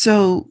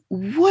 So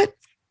what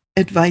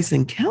advice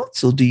and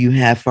counsel do you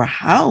have for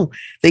how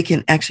they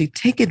can actually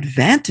take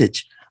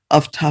advantage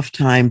of tough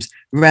times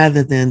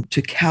rather than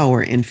to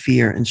cower in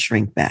fear and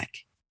shrink back?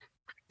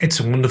 It's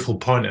a wonderful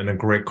point and a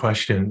great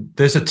question.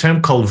 There's a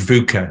term called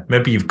VUCA.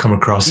 Maybe you've come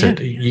across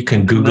it. You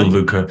can Google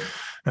VUCA.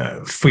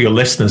 For your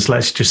listeners,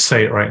 let's just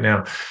say it right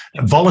now.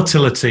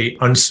 Volatility,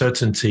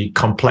 uncertainty,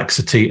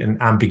 complexity, and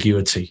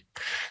ambiguity.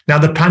 Now,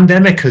 the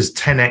pandemic has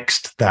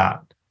 10x'd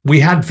that. we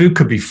had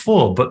VUCA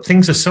before, but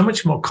things are so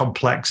much more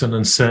complex and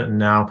uncertain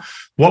now.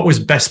 What was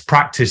best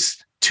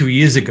practice 2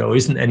 years ago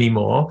isn't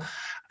anymore.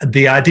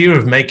 The idea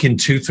of making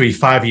 2, 3,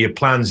 5-year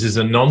plans is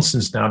a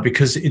nonsense now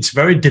because it's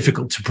very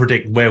difficult to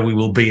predict where we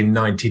will be in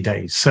 90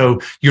 days. So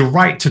you're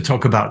right to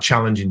talk about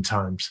challenging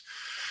times.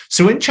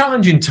 So in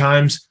challenging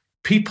times,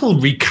 people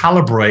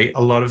recalibrate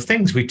a lot of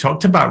things. We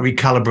talked about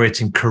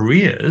recalibrating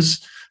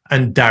careers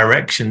and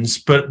directions,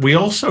 but we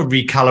also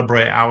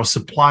recalibrate our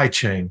supply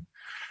chain.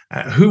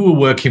 Who we're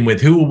working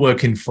with, who we're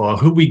working for,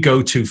 who we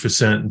go to for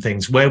certain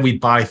things, where we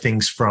buy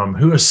things from,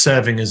 who are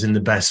serving us in the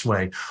best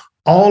way.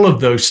 All of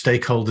those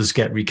stakeholders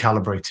get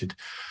recalibrated.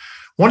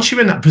 Once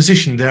you're in that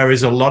position, there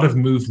is a lot of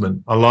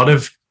movement, a lot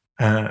of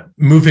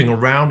moving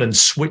around and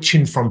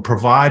switching from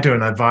provider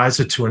and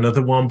advisor to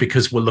another one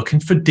because we're looking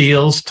for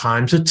deals.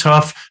 Times are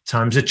tough,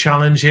 times are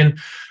challenging.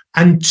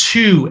 And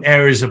 2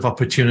 areas of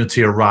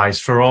opportunity arise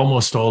for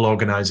almost all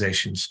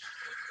organizations.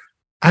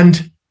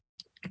 And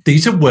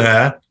these are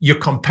where your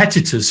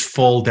competitors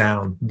fall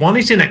down. One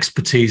is in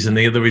expertise and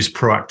the other is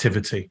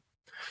proactivity.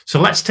 So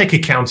let's take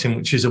accounting,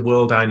 which is a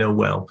world I know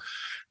well.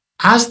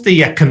 As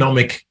the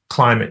economic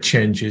climate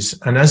changes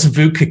and as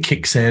VUCA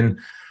kicks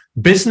in,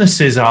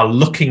 businesses are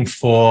looking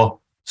for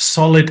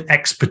solid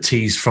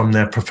expertise from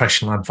their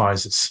professional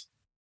advisors.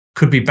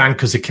 Could be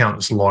bankers,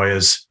 accountants,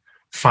 lawyers,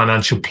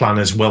 financial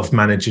planners, wealth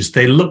managers.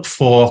 They look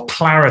for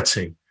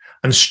clarity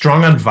and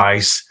strong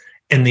advice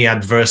in the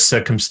adverse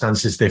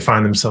circumstances they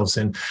find themselves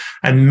in.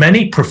 And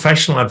many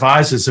professional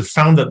advisors have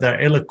found that they're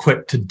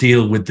ill-equipped to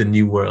deal with the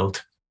new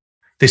world.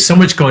 There's so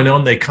much going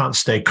on, they can't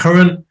stay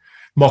current,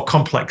 more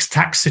complex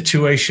tax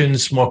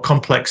situations, more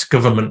complex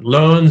government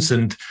loans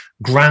and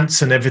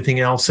grants and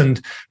everything else.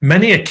 And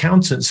many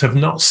accountants have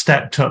not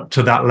stepped up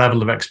to that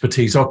level of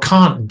expertise or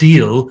can't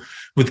deal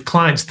with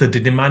clients that are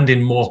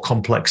demanding more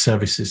complex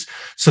services.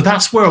 So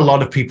that's where a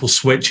lot of people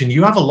switch, and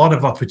you have a lot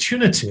of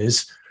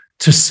opportunities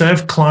to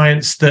serve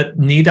clients that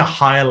need a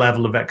higher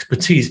level of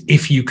expertise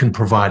if you can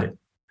provide it.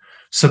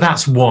 So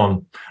that's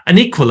one. And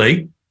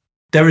equally,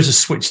 there is a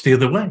switch the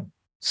other way.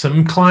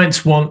 Some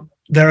clients want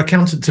their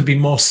accountant to be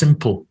more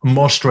simple,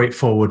 more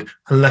straightforward,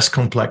 and less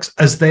complex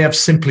as they have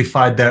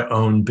simplified their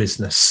own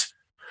business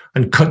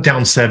and cut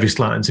down service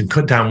lines and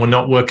cut down. We're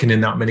not working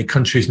in that many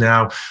countries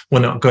now. We're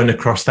not going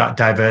across that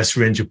diverse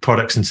range of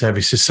products and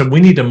services. So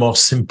we need a more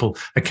simple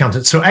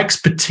accountant. So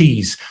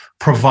expertise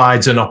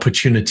provides an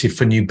opportunity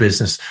for new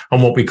business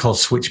and what we call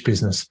switch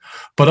business,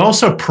 but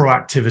also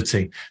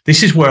proactivity.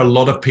 This is where a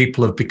lot of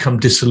people have become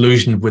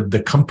disillusioned with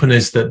the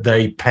companies that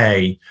they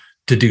pay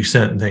to do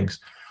certain things.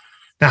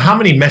 Now, how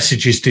many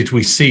messages did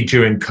we see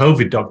during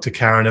COVID, Dr.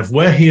 Karen, of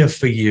we're here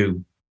for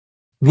you?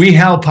 We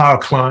help our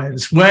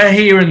clients. We're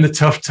here in the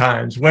tough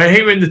times. We're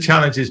here in the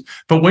challenges.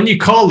 But when you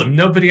call them,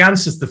 nobody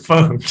answers the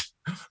phone.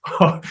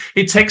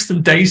 It takes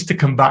them days to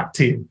come back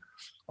to you.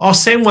 Or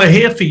saying we're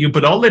here for you,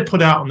 but all they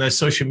put out on their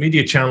social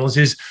media channels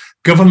is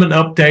government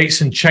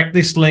updates and check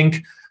this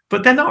link.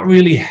 But they're not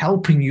really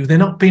helping you. They're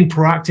not being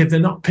proactive. They're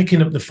not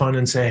picking up the phone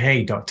and say,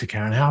 hey, Dr.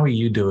 Karen, how are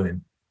you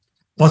doing?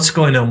 What's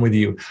going on with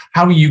you?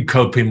 How are you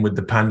coping with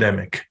the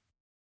pandemic?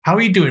 How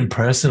are you doing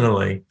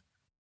personally?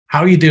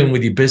 How are you doing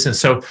with your business?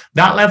 So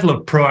that level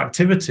of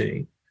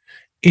proactivity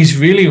is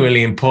really,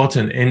 really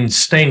important in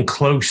staying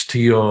close to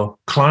your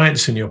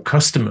clients and your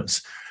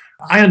customers.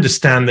 I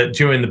understand that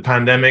during the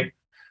pandemic,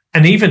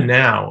 and even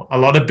now, a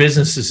lot of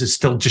businesses are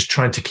still just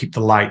trying to keep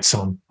the lights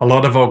on. A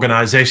lot of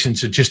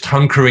organizations are just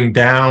hunkering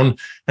down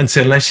and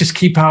saying, let's just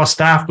keep our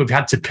staff. We've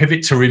had to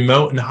pivot to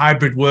remote and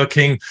hybrid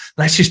working.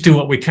 Let's just do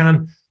what we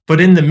can. But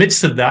in the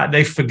midst of that,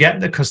 they forget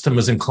their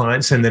customers and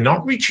clients, and they're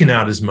not reaching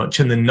out as much,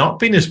 and they're not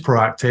being as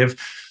proactive.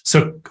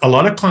 So a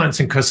lot of clients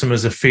and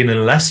customers are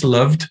feeling less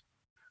loved,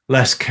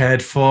 less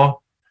cared for.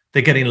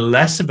 They're getting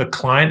less of a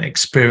client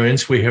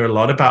experience. We hear a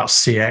lot about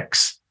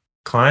CX,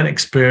 client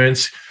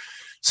experience.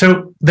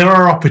 So there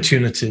are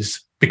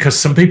opportunities because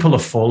some people are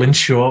falling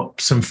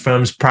short. Some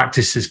firms,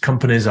 practices,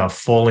 companies are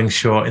falling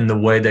short in the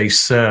way they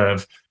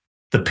serve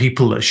the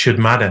people that should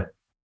matter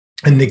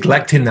and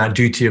neglecting that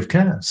duty of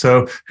care.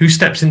 So who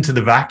steps into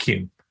the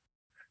vacuum?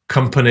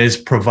 Companies,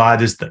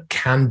 providers that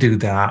can do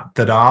that,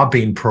 that are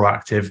being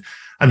proactive.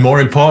 And more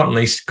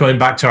importantly, going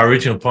back to our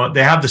original point,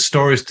 they have the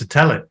stories to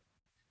tell it.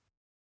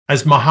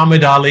 As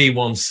Muhammad Ali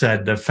once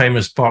said, the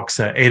famous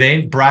boxer, it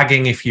ain't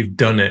bragging if you've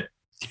done it.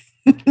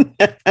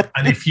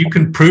 And if you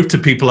can prove to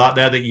people out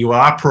there that you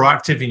are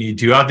proactive and you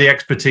do have the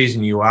expertise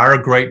and you are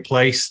a great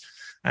place,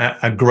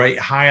 a great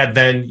hire,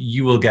 then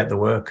you will get the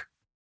work.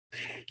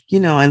 You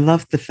know, I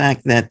love the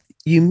fact that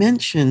you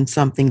mentioned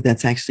something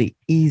that's actually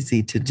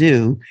easy to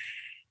do.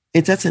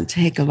 It doesn't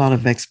take a lot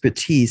of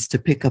expertise to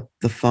pick up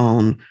the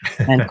phone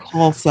and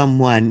call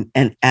someone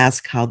and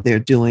ask how they're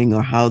doing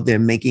or how they're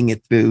making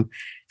it through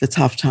the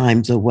tough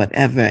times or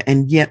whatever,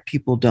 and yet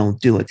people don't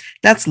do it.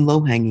 That's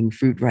low-hanging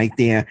fruit right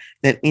there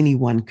that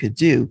anyone could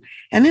do.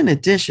 And in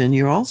addition,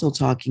 you're also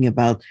talking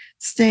about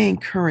staying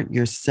current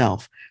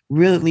yourself,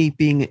 really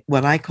being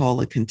what I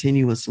call a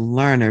continuous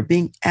learner,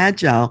 being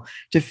agile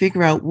to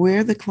figure out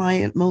where the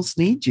client most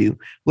needs you,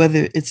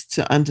 whether it's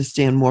to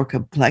understand more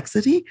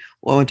complexity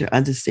or to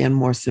understand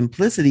more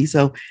simplicity.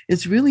 So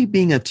it's really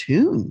being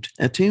attuned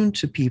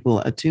to people,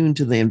 attuned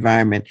to the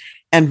environment,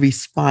 and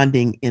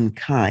responding in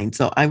kind.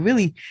 So I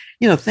really,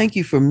 thank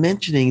you for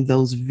mentioning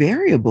those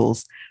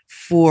variables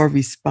for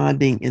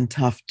responding in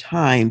tough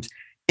times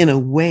in a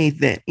way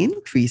that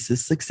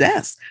increases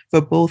success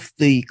for both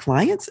the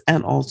clients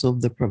and also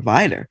the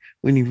provider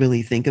when you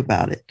really think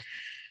about it.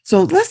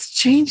 So let's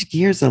change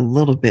gears a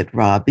little bit,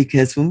 Rob,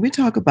 because when we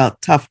talk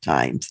about tough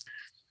times,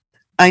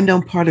 I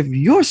know part of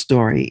your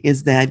story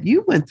is that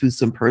you went through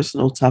some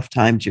personal tough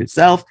times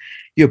yourself.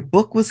 Your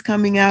book was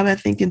coming out, I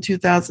think, in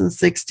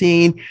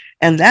 2016.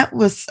 And that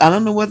was, I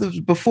don't know whether it was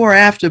before or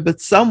after,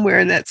 but somewhere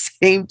in that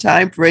same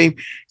time frame,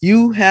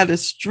 you had a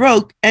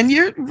stroke and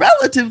you're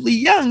relatively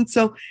young.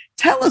 So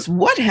tell us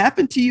what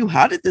happened to you.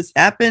 How did this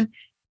happen?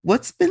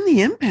 What's been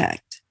the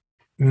impact?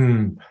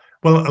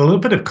 Well, a little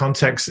bit of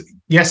context.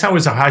 Yes, I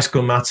was a high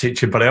school math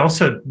teacher, but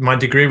my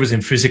degree was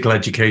in physical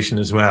education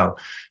as well.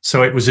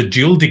 So it was a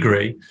dual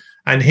degree.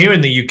 And here in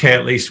the UK,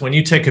 at least, when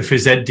you take a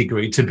phys ed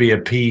degree to be a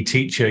PE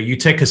teacher, you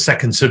take a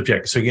second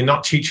subject. So you're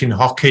not teaching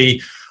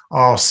hockey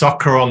or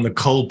soccer on the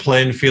cold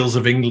playing fields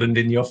of England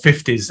in your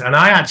 50s. And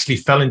I actually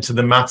fell into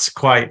the maths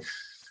quite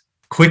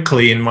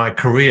quickly in my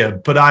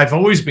career, but I've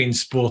always been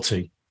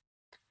sporty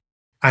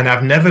and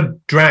I've never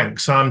drank.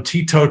 So I'm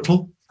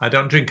teetotal. I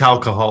don't drink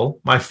alcohol.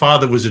 My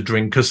father was a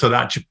drinker, so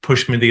that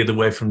pushed me the other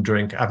way from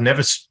drink. I've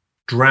never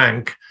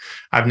drank.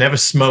 I've never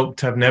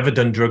smoked. I've never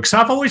done drugs. So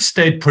I've always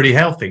stayed pretty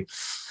healthy.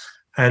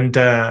 And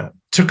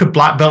took a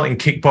black belt in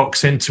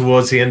kickboxing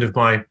towards the end of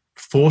my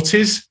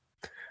 40s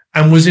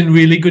and was in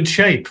really good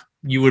shape.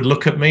 You would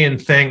look at me and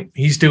think,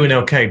 he's doing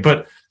okay.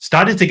 But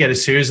started to get a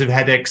series of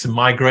headaches and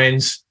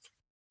migraines.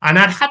 And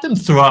I'd had them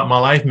throughout my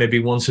life, maybe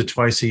once or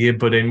twice a year.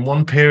 But in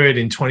one period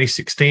in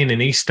 2016,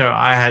 in Easter,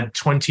 I had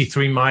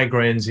 23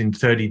 migraines in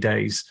 30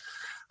 days.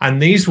 And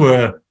these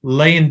were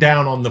laying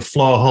down on the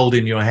floor,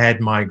 holding your head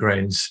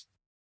migraines.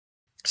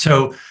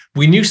 So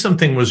we knew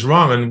something was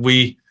wrong and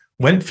we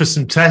went for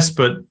some tests,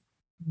 but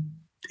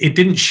it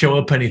didn't show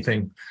up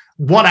anything.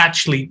 What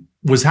actually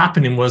was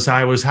happening was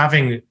I was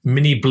having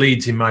mini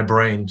bleeds in my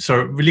brain.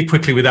 So really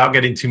quickly, without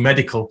getting too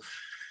medical,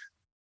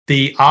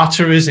 the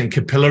arteries and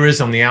capillaries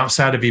on the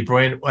outside of your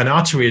brain, an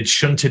artery had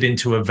shunted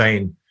into a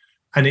vein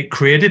and it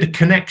created a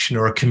connection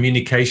or a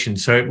communication.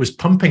 So it was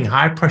pumping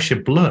high pressure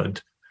blood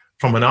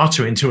from an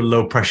artery into a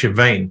low pressure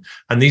vein.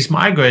 And these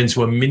migraines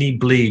were mini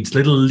bleeds,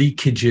 little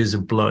leakages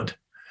of blood.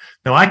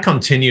 Now, I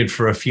continued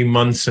for a few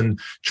months and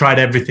tried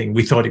everything.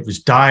 We thought it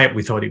was diet.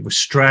 We thought it was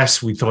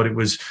stress. We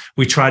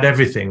tried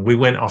everything. We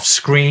went off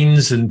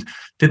screens and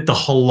did the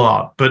whole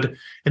lot. But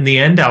in the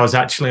end, I was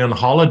actually on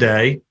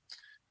holiday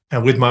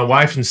with my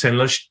wife and saying,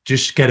 let's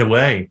just get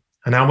away.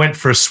 And I went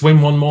for a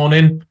swim one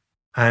morning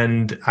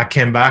and I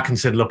came back and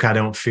said, look, I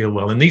don't feel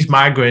well. And these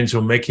migraines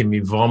were making me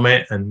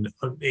vomit and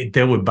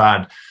they were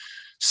bad.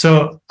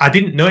 So I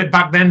didn't know it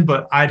back then,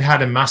 but I'd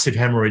had a massive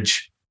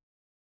hemorrhage.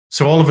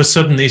 So all of a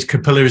sudden, these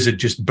capillaries had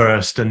just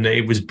burst and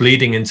it was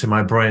bleeding into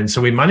my brain.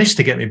 So we managed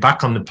to get me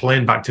back on the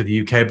plane back to the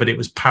UK, but it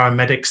was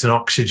paramedics and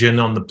oxygen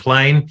on the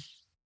plane.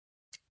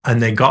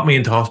 And they got me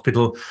into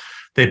hospital.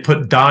 They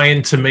put dye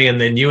into me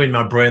and they knew in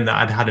my brain that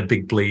I'd had a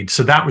big bleed.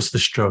 So that was the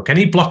stroke.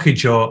 Any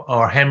blockage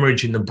or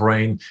hemorrhage in the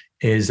brain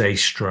is a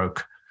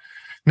stroke.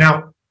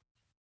 Now,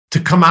 to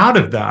come out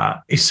of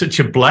that is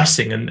such a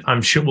blessing, and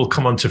I'm sure we'll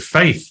come on to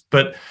faith.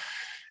 But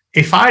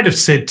if I'd have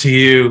said to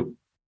you,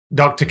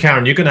 Dr.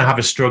 Karen, you're going to have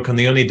a stroke and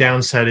the only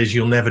downside is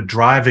you'll never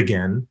drive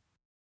again,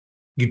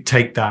 you'd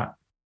take that.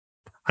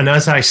 And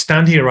as I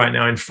stand here right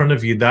now in front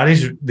of you, that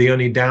is the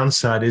only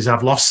downside is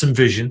I've lost some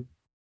vision.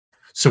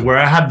 So where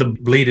I had the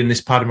bleed in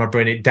this part of my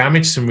brain, it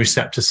damaged some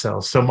receptor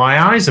cells. So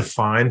my eyes are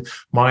fine.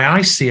 My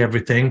eyes see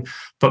everything,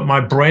 but my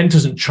brain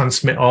doesn't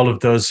transmit all of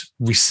those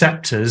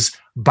receptors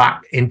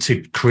back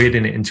into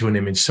creating it into an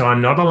image. So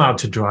I'm not allowed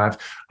to drive.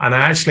 And I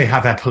actually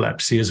have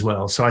epilepsy as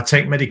well. So I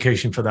take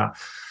medication for that.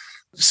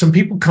 Some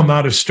people come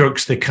out of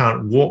strokes, they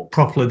can't walk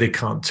properly, they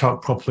can't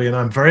talk properly. And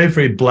I'm very,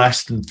 very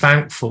blessed and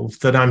thankful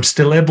that I'm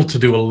still able to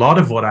do a lot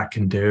of what I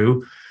can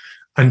do.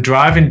 And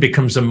driving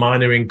becomes a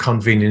minor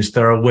inconvenience.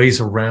 There are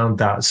ways around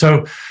that.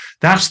 So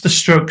that's the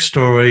stroke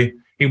story.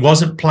 It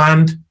wasn't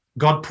planned.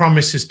 God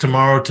promises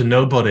tomorrow to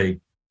nobody.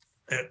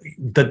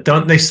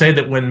 Don't they say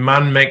that when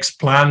man makes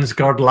plans,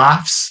 God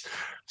laughs?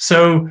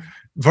 So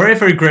very,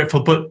 very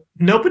grateful. But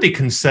nobody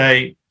can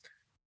say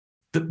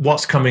that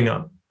what's coming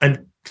up.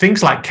 And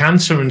things like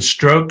cancer and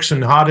strokes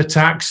and heart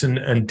attacks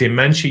and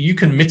dementia, you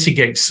can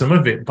mitigate some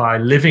of it by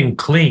living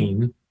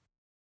clean,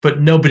 but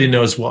nobody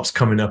knows what's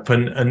coming up.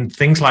 And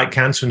things like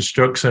cancer and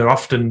strokes are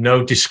often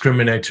no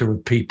discriminator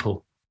of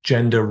people,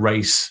 gender,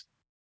 race,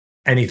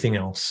 anything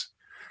else.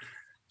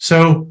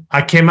 So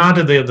I came out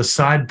of the other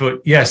side,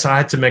 but yes, I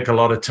had to make a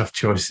lot of tough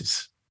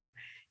choices.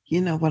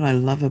 You know, what I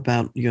love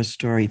about your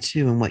story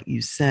too, and what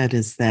you said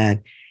is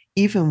that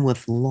even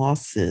with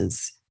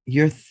losses,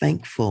 you're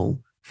thankful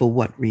for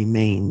what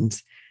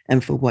remains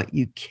and for what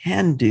you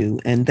can do.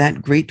 And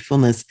that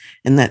gratefulness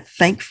and that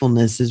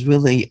thankfulness is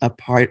really a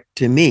part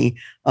to me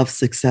of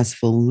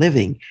successful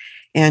living.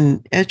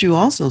 And as you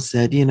also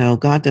said, you know,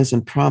 God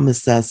doesn't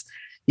promise us,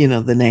 you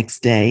know, the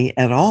next day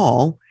at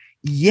all.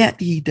 Yet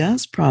he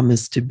does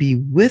promise to be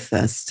with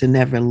us, to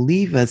never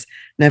leave us,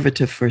 never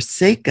to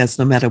forsake us,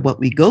 no matter what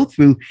we go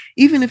through.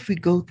 Even if we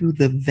go through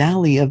the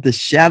valley of the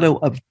shadow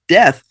of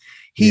death,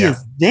 he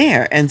is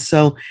there. And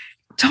so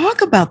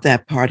talk about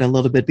that part a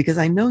little bit, because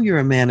I know you're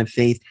a man of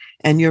faith,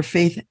 and your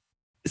faith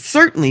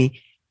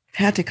certainly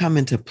had to come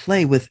into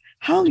play with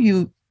how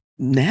you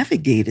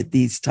navigated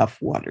these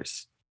tough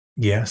waters.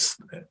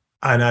 Yes.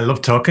 And I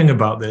love talking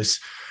about this.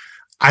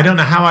 I don't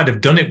know how I'd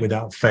have done it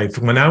without faith.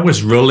 When I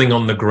was rolling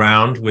on the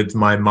ground with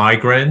my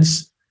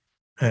migraines,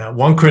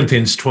 1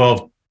 Corinthians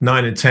 12,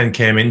 9 and 10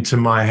 came into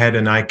my head,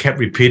 and I kept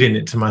repeating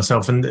it to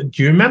myself. And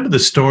do you remember the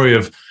story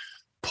of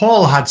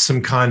Paul had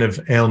some kind of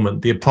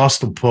ailment, the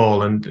Apostle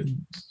Paul,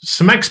 and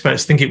some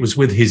experts think it was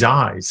with his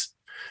eyes.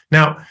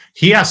 Now,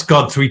 he asked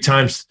God 3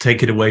 times to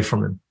take it away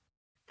from him.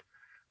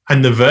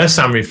 And the verse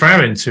I'm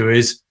referring to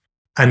is,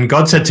 and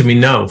God said to me,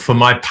 no, for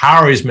my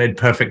power is made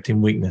perfect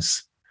in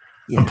weakness.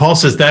 Yes. And Paul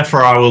says,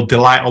 therefore, I will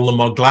delight all the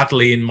more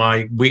gladly in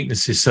my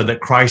weaknesses so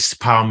that Christ's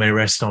power may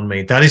rest on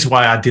me. That is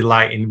why I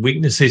delight in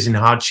weaknesses, in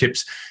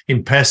hardships,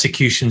 in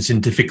persecutions,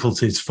 in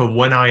difficulties. For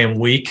when I am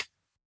weak,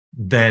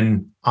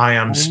 then I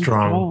am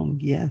strong.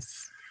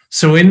 Yes.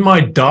 So in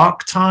my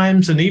dark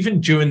times, and even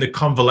during the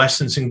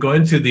convalescence and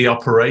going through the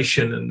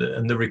operation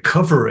and the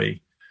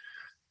recovery,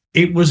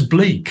 it was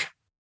bleak.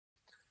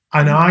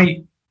 And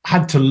I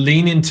had to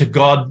lean into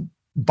God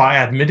by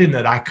admitting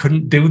that I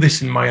couldn't do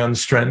this in my own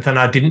strength, and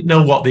I didn't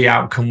know what the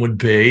outcome would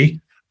be,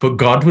 but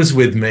God was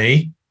with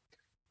me.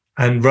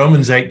 And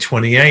Romans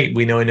 8:28,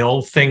 we know in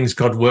all things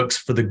God works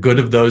for the good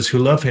of those who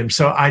love him.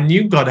 So I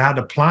knew God had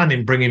a plan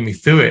in bringing me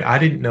through it. I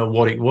didn't know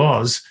what it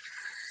was.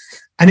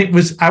 And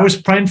I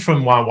was praying for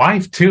my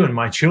wife too, and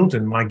my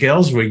children. My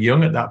girls were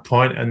young at that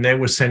point, and they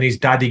were saying, is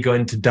Daddy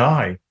going to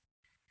die?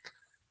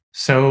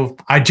 So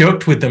I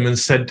joked with them and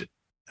said,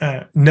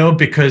 no,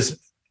 because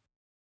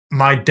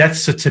my death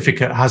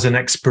certificate has an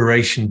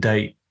expiration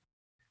date.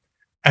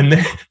 And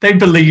they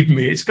believed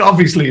me. It's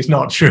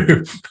not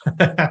true.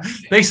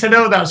 They said,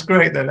 oh, that's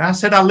great then. I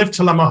said, I'll live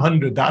till I'm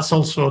 100. That's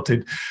all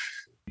sorted.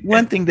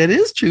 One thing that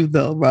is true,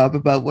 though, Rob,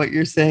 about what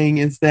you're saying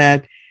is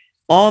that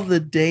all the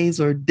days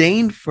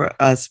ordained for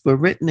us were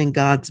written in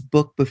God's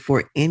book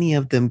before any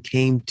of them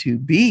came to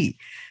be.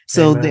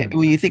 So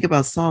when you think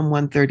about Psalm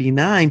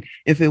 139,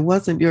 if it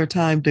wasn't your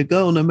time to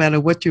go, no matter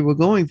what you were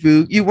going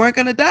through, you weren't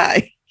going to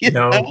die. You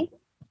know?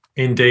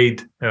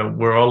 Indeed.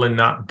 We're all in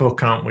that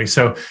book, aren't we?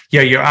 So,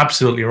 yeah, you're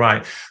absolutely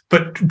right.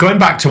 But going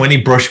back to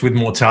any brush with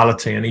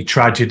mortality, any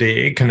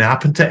tragedy, it can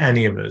happen to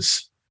any of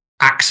us.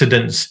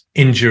 Accidents,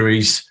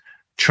 injuries,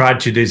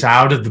 tragedies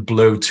out of the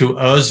blue to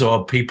us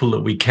or people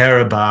that we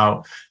care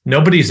about.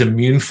 Nobody's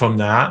immune from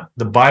that.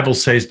 The Bible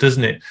says,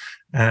 doesn't it?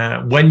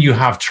 When you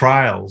have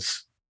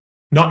trials,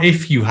 not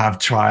if you have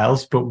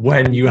trials, but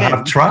when you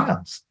have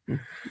trials.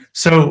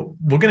 So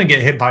we're going to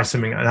get hit by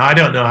something. And I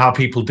don't know how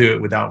people do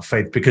it without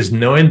faith, because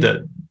knowing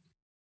that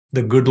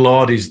the good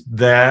Lord is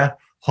there,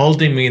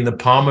 holding me in the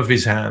palm of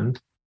his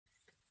hand,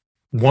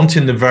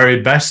 wanting the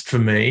very best for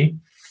me,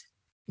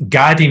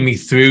 guiding me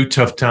through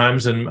tough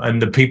times,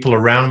 and the people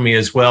around me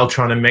as well,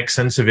 trying to make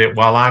sense of it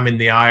while I'm in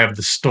the eye of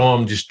the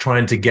storm, just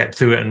trying to get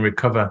through it and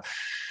recover.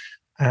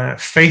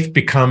 Faith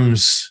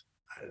becomes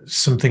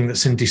something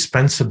that's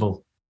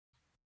indispensable.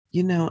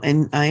 You know,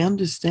 and I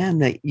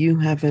understand that you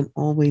haven't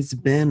always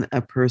been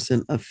a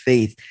person of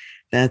faith,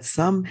 that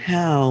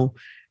somehow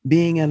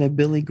being at a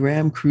Billy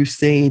Graham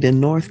crusade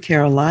in North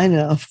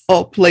Carolina, of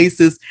all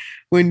places,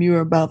 when you were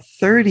about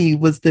 30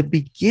 was the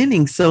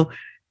beginning. So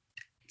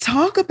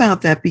talk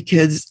about that,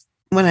 because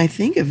when I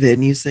think of it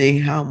and you say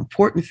how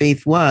important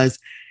faith was,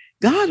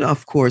 God,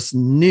 of course,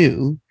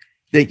 knew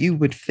that you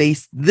would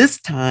face this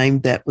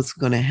time that was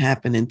going to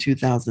happen in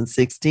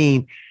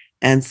 2016.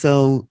 And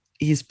so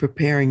he's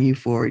preparing you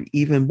for it,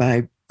 even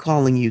by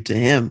calling you to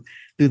him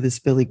through this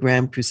Billy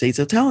Graham crusade.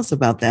 So tell us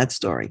about that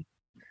story.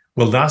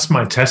 Well, that's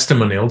my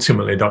testimony,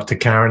 ultimately, Dr.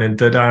 Karen, in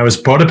that I was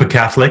brought up a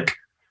Catholic.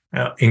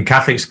 In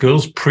Catholic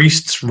schools,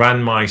 priests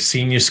ran my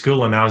senior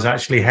school, and I was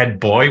actually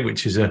head boy,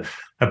 which is a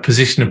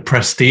position of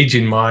prestige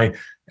in my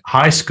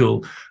high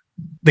school.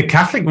 The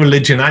Catholic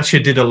religion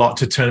actually did a lot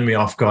to turn me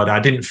off God. I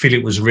didn't feel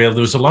it was real.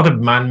 There was a lot of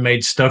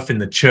man-made stuff in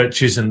the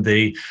churches and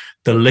the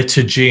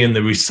liturgy and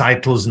the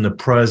recitals and the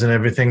prayers and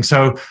everything.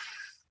 So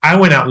I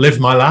went out, lived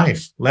my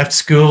life, left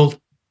school,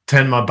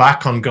 turned my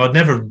back on God,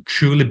 never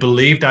truly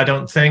believed, I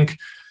don't think.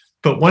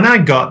 But when I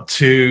got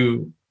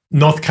to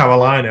North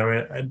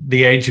Carolina at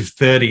the age of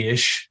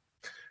 30-ish,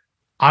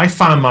 I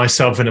found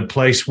myself in a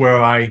place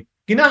where I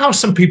You know how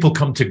some people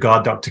come to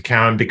God, Dr.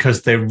 Karen,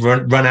 because they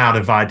run out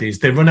of ideas,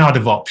 they run out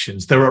of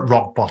options, they're at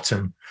rock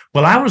bottom.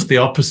 Well, I was the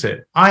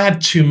opposite. I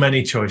had too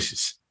many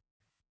choices.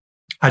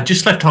 I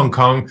just left Hong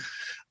Kong,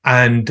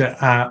 and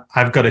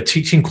I've got a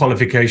teaching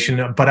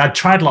qualification, but I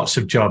tried lots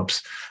of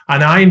jobs.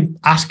 And I'm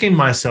asking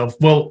myself,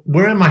 well,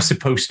 where am I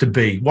supposed to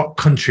be? What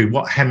country?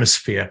 What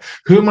hemisphere?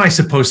 Who am I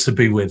supposed to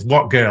be with?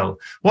 What girl?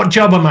 What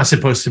job am I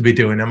supposed to be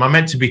doing? Am I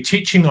meant to be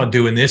teaching or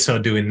doing this or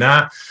doing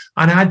that?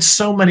 And I had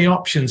so many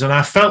options. And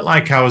I felt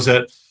like I was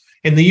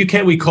in the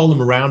UK, we call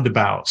them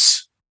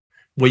roundabouts,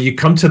 where you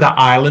come to that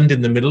island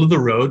in the middle of the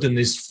road and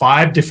there's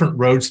 5 different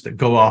roads that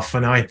go off.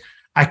 And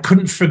I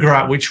couldn't figure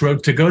out which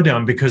road to go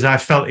down, because I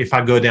felt if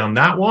I go down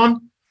that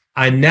one,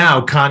 I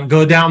now can't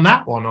go down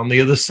that one on the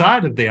other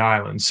side of the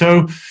island.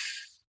 So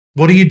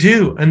what do you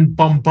do? And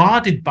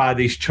bombarded by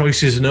these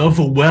choices and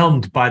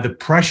overwhelmed by the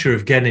pressure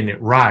of getting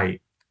it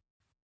right,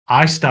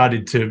 I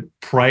started to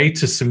pray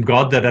to some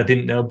God that I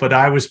didn't know, but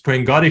I was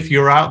praying, God, if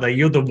you're out there,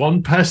 you're the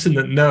one person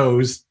that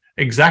knows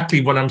exactly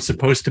what I'm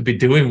supposed to be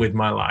doing with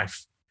my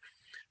life.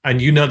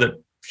 And you know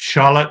that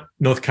Charlotte,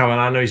 North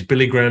Carolina is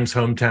Billy Graham's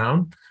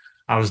hometown.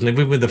 I was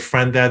living with a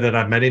friend there that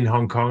I met in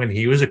Hong Kong, and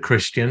he was a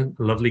Christian,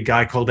 a lovely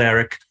guy called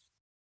Eric.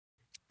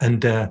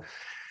 And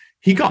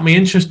he got me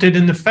interested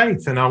in the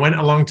faith. And I went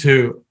along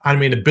to,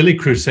 a Billy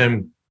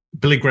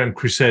Graham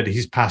crusade.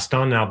 He's passed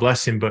on now,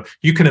 bless him. But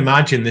you can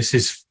imagine this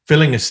is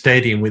filling a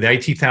stadium with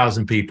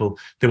 80,000 people.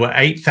 There were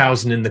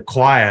 8,000 in the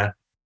choir.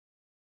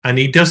 And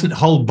he doesn't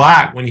hold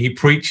back when he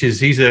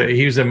preaches.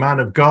 He was a man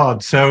of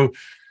God. So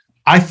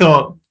I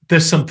thought,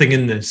 there's something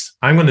in this.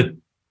 I'm going to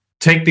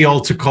take the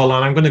altar call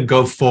and I'm going to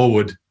go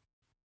forward.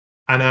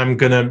 And I'm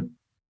going to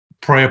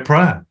pray a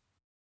prayer.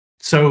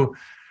 So,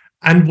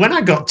 and when I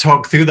got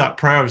talked through that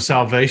prayer of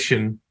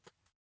salvation,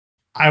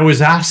 I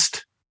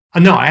asked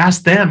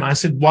them, I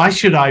said, why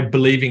should I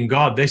believe in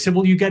God? They said,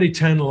 well, you get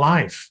eternal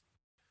life.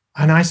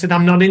 And I said,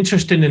 I'm not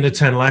interested in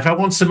eternal life. I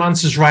want some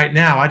answers right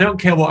now. I don't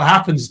care what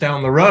happens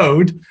down the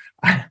road.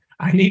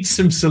 I need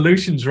some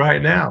solutions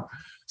right now.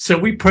 So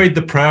we prayed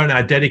the prayer and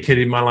I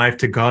dedicated my life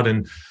to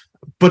God.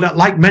 But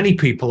like many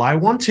people, I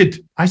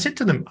said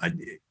to them,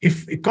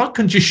 if God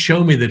can just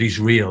show me that he's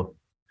real,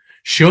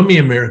 show me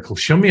a miracle,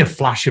 show me a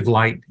flash of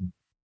lightning,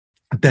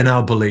 then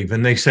I'll believe.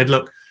 And they said,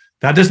 look,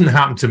 that doesn't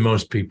happen to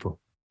most people.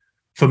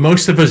 For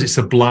most of us, it's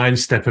a blind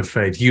step of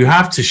faith. You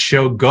have to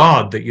show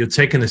God that you're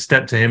taking a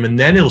step to him, and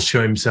then he'll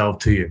show himself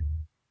to you,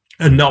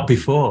 and not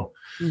before.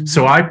 Mm-hmm.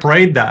 So I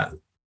prayed that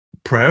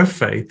prayer of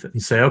faith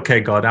and say, okay,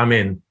 God, I'm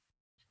in.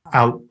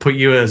 I'll put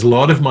you as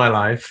Lord of my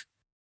life,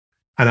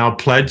 and I'll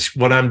pledge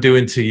what I'm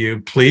doing to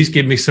you. Please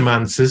give me some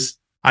answers.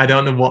 I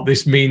don't know what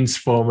this means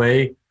for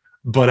me,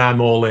 but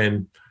I'm all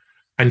in.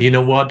 And you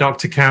know what,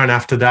 Dr. Karen,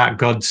 after that,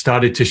 God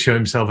started to show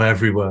himself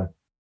everywhere.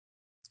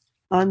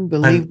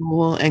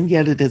 Unbelievable, and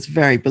yet it is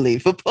very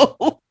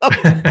believable.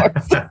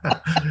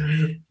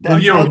 Well,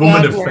 you're a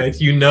woman of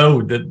faith. You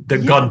know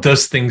that God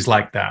does things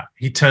like that.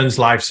 He turns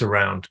lives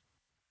around.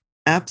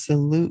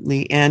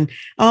 Absolutely. And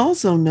I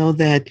also know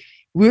that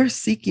we're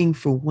seeking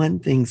for one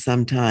thing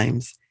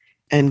sometimes,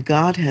 and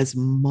God has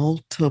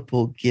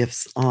multiple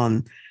gifts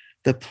on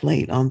the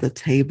plate, on the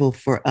table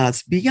for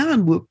us,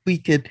 beyond what we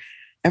could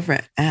ever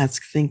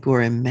ask, think,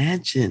 or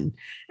imagine.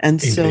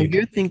 And Indeed. So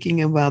you're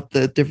thinking about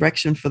the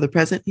direction for the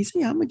present. He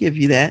said, yeah, I'm going to give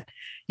you that.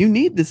 You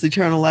need this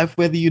eternal life,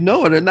 whether you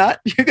know it or not.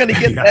 You're going to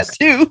get yes. that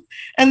too.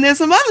 And there's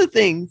some other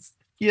things,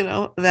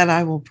 that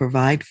I will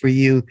provide for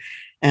you.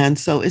 And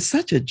so it's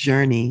such a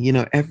journey,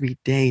 every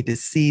day to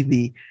see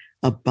the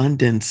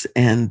abundance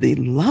and the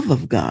love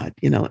of God,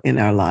 in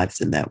our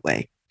lives in that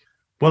way.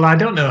 Well, I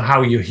don't know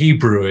how your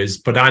Hebrew is,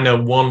 but I know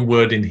one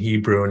word in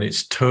Hebrew, and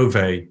it's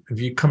tove. Have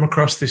you come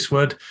across this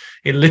word?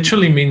 It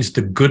literally means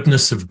the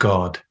goodness of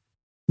God.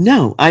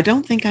 No, I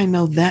don't think I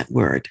know that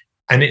word.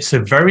 And it's a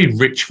very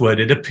rich word.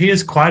 It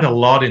appears quite a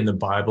lot in the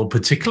Bible,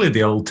 particularly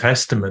the Old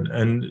Testament.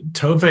 And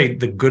tove,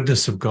 the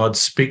goodness of God,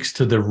 speaks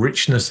to the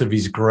richness of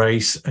his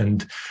grace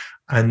and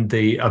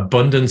the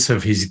abundance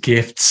of his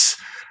gifts,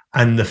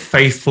 and the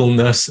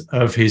faithfulness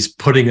of his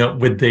putting up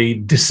with the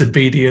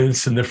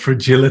disobedience and the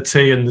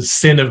fragility and the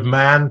sin of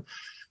man.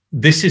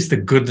 This is the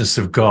goodness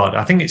of God.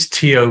 I think it's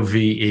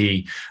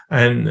Tove,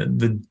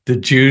 and the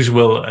Jews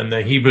will, and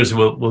the Hebrews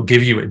will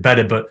give you it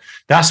better, but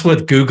that's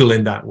worth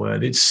Googling that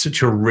word. It's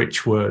such a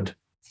rich word.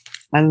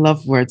 I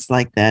love words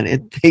like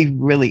that. They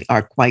really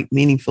are quite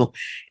meaningful.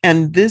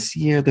 And this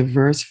year, the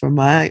verse for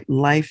my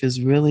life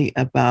is really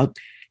about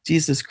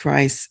Jesus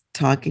Christ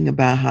talking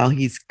about how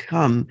he's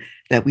come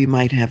that we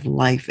might have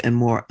life and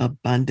more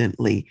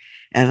abundantly.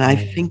 And I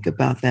think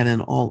about that in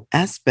all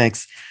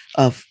aspects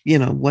of,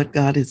 what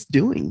God is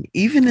doing.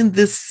 Even in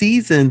this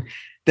season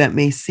that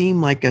may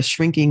seem like a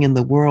shrinking in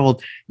the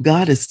world,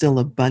 God is still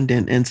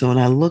abundant. And so when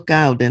I look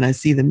out and I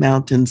see the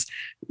mountains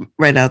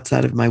right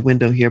outside of my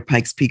window here,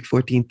 Pikes Peak,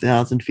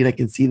 14,000 feet, I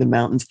can see the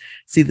mountains,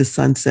 see the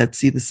sunset,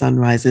 see the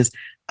sunrises.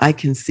 I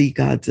can see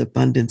God's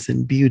abundance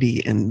and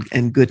beauty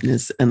and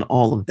goodness and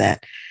all of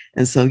that.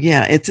 And so,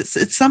 yeah,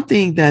 it's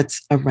something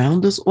that's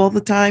around us all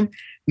the time.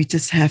 We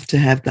just have to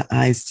have the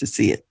eyes to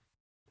see it.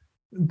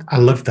 I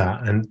love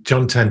that. And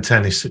John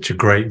 10:10 is such a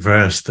great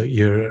verse that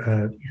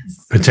you're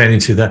Yes. pertaining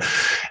to there.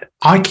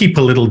 I keep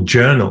a little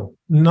journal,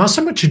 not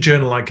so much a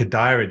journal like a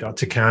diary,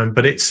 Dr. Karen,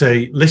 but it's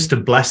a list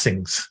of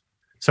blessings.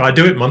 So I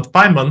do it month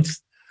by month,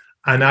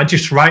 and I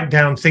just write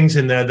down things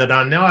in there that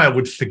I know I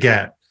would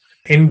forget.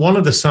 In one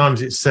of the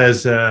Psalms, it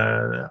says,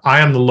 I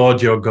am the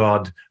Lord your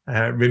God.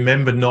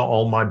 Remember not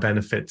all my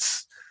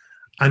benefits.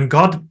 And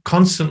God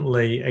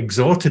constantly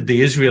exhorted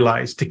the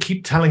Israelites to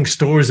keep telling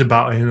stories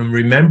about him and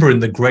remembering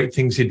the great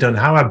things he'd done,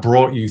 how I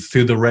brought you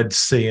through the Red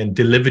Sea and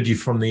delivered you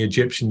from the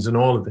Egyptians and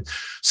all of it.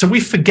 So we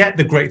forget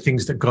the great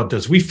things that God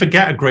does. We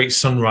forget a great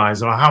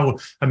sunrise or how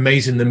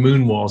amazing the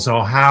moon was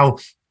or how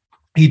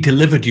he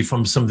delivered you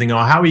from something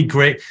or how he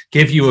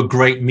gave you a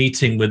great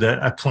meeting with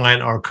a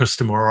client or a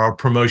customer or a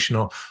promotion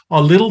or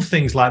little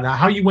things like that,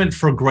 how you went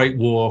for a great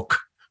walk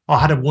or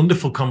had a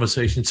wonderful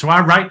conversation. So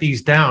I write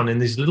these down in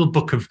this little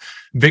book of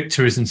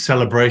victories and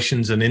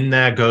celebrations, and in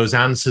there goes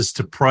answers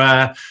to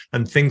prayer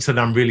and things that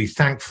I'm really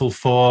thankful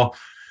for.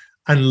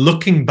 And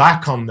looking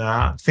back on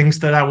that, things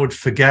that I would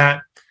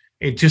forget,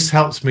 it just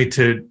helps me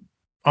to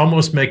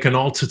almost make an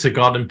altar to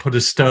God and put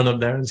a stone up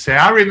there and say,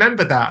 I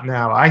remember that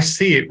now. I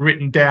see it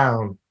written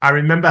down. I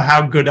remember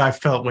how good I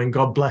felt when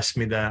God blessed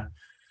me there.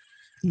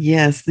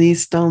 Yes,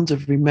 these stones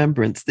of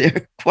remembrance,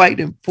 they're quite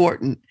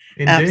important.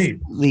 Indeed.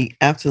 Absolutely,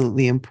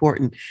 absolutely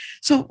important.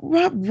 So,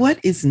 Rob, what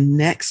is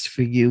next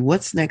for you?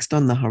 What's next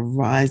on the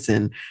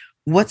horizon?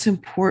 What's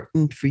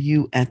important for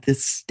you at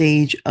this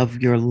stage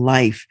of your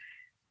life?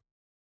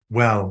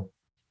 Well,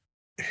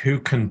 who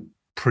can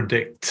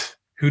predict?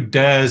 Who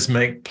dares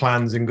make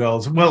plans and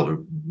goals?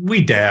 Well,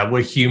 we dare.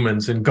 We're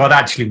humans, and God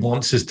actually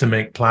wants us to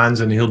make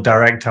plans, and he'll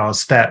direct our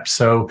steps.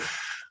 So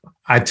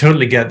I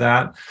totally get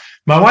that.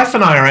 My wife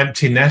and I are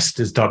empty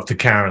nesters, Dr.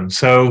 Karen.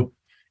 So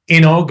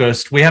in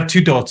August, we have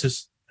two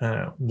daughters.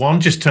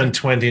 One just turned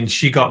 20 and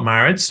she got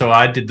married. So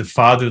I did the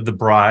father of the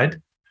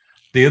bride.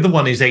 The other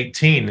one is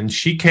 18 and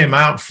she came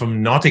out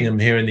from Nottingham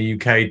here in the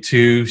UK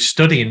to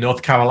study in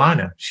North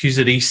Carolina. She's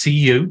at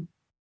ECU,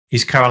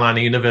 East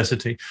Carolina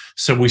University.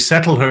 So we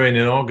settled her in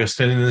August.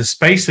 And in the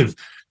space of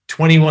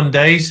 21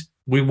 days,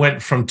 we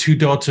went from two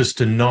daughters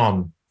to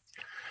none.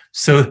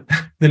 So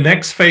the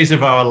next phase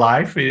of our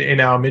life in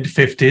our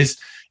mid-50s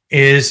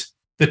is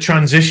the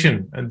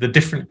transition and the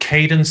different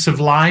cadence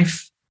of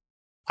life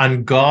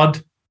and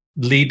God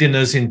leading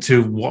us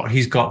into what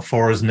he's got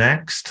for us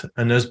next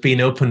and us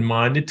being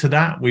open-minded to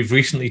that. We've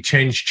recently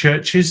changed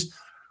churches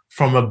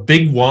from a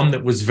big one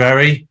that was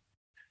very,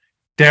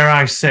 dare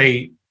I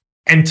say,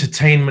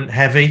 entertainment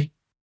heavy,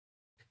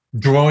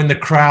 drawing the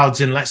crowds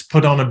in, let's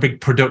put on a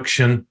big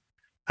production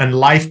and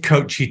life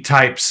coachy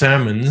type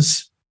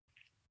sermons,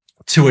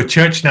 to a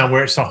church now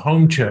where it's a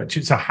home church,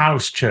 it's a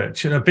house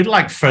church, and a bit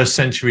like first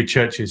century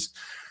churches.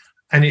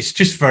 And it's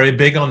just very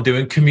big on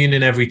doing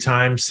communion every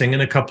time, singing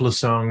a couple of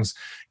songs,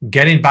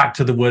 getting back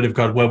to the Word of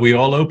God, where we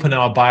all open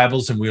our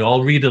Bibles and we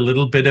all read a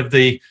little bit of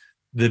the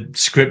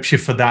scripture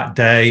for that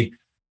day.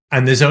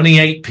 And there's only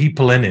 8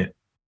 people in it.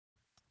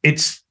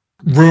 It's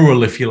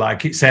rural, if you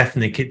like, it's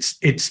ethnic,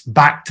 it's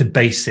back to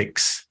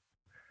basics.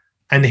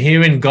 And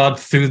hearing God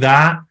through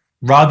that,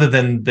 rather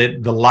than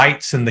the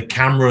lights and the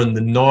camera and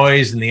the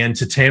noise and the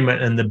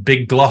entertainment and the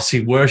big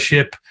glossy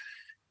worship,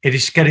 it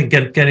is getting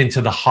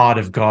to the heart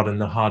of God and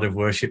the heart of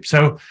worship.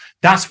 So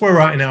that's where we're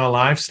at in our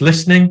lives,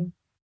 listening,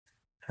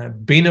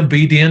 being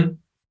obedient,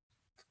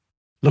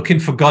 looking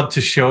for God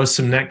to show us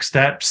some next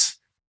steps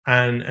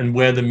and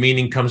where the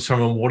meaning comes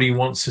from and what he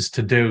wants us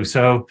to do.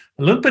 So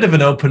a little bit of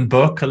an open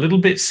book, a little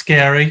bit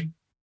scary.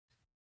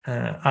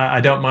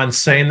 I don't mind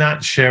saying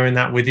that, sharing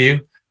that with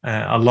you.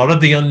 A lot of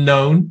the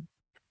unknown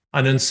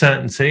and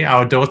uncertainty.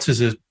 Our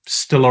daughters are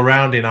still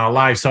around in our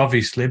lives,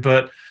 obviously,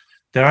 but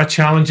there are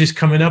challenges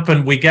coming up,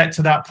 and we get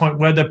to that point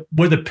where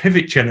we're the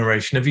pivot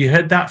generation. Have you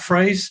heard that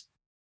phrase?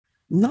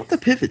 Not the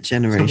pivot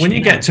generation. So when you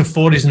get to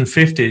 40s and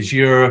 50s,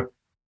 you're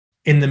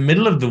in the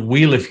middle of the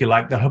wheel, if you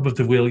like, the hub of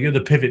the wheel. You're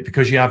the pivot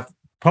because you have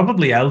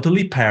probably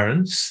elderly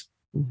parents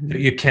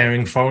that you're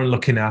caring for and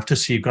looking after,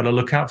 so you've got to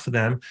look out for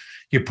them.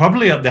 You're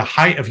probably at the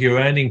height of your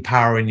earning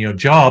power in your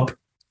job,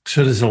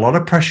 so there's a lot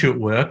of pressure at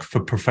work for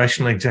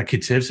professional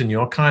executives and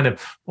your kind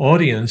of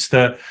audience,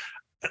 that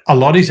a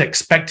lot is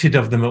expected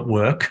of them at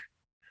work,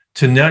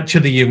 to nurture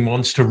the young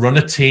ones, to run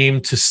a team,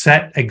 to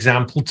set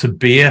example, to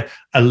be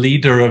a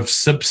leader of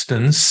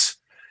substance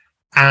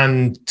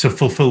and to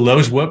fulfill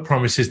those work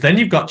promises. Then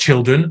you've got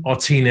children or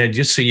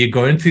teenagers, so you're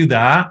going through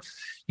that.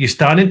 You're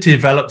starting to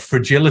develop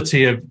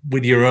fragility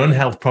with your own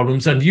health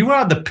problems, and you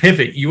are the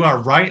pivot. You are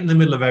right in the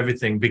middle of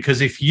everything,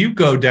 because if you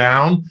go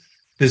down,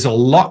 there's a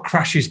lot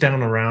crashes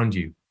down around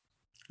you.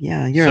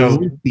 Yeah, you're a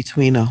link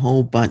between a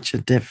whole bunch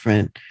of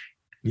different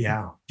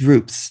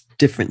groups,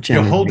 different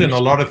generations. You're holding a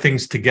lot of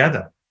things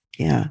together.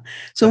 Yeah.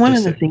 So one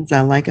of the things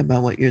I like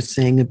about what you're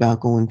saying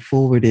about going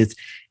forward is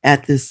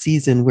at this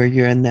season where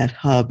you're in that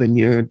hub and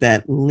you're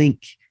that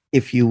link,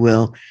 if you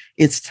will,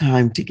 it's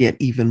time to get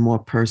even more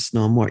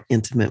personal, more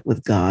intimate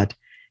with God.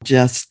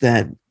 Just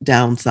that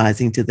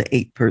downsizing to the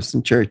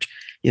 8-person church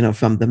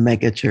from the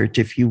mega church,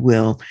 if you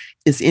will,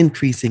 is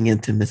increasing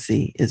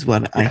intimacy, is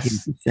what I hear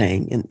you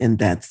saying in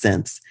that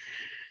sense.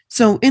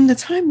 So in the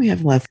time we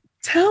have left,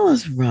 tell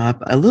us,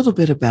 Rob, a little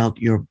bit about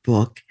your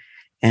book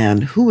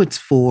and who it's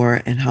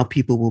for and how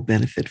people will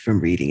benefit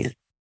from reading it.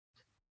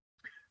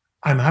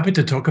 I'm happy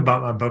to talk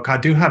about my book. I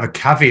do have a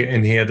caveat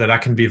in here that I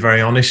can be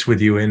very honest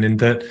with you in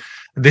that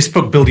this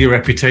book, Build Your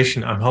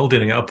Reputation, I'm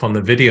holding it up on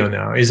the video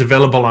now, is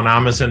available on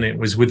Amazon. It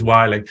was with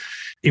Wiley.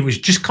 It was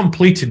just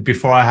completed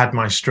before I had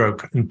my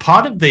stroke. And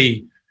part of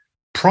the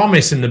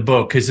promise in the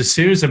book is a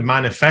series of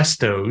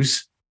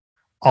manifestos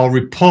or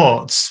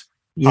reports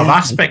of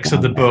aspects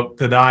of the book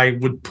that I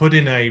would put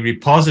in a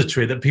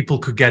repository that people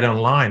could get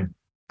online.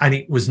 And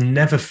it was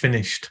never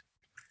finished.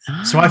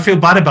 So I feel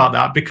bad about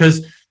that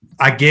because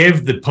I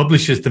gave the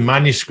publishers the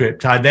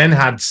manuscript. I then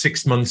had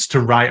 6 months to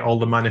write all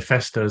the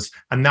manifestos.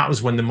 And that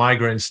was when the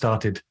migraine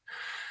started.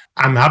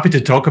 I'm happy to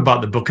talk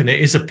about the book. And it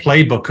is a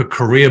playbook, a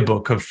career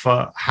book of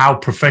how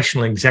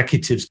professional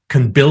executives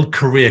can build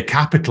career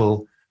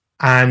capital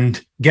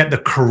and get the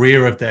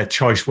career of their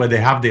choice, where they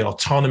have the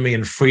autonomy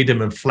and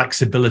freedom and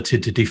flexibility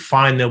to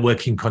define their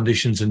working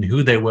conditions and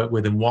who they work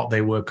with and what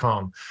they work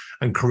on.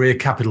 And career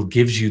capital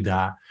gives you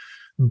that.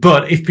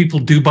 But if people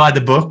do buy the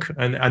book,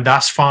 and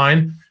that's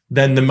fine,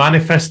 then the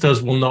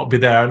manifestos will not be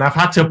there. And I've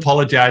had to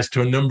apologize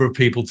to a number of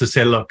people to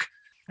say, look,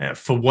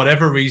 for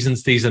whatever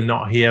reasons, these are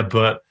not here,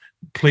 but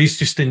please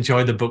just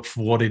enjoy the book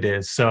for what it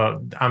is.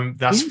 So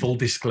that's full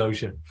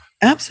disclosure.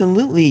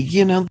 Absolutely.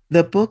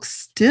 The book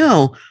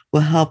still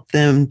will help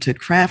them to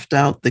craft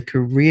out the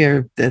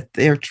career that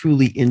they're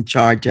truly in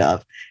charge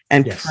of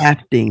and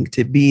crafting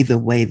to be the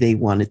way they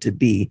want it to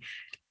be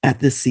at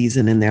this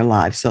season in their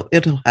lives. So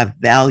it'll have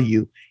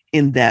value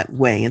in that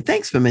way. And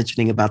thanks for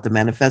mentioning about the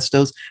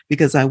manifestos,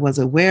 because I was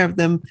aware of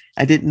them.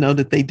 I didn't know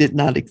that they did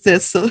not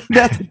exist. So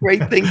that's a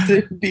great thing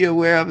to be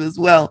aware of as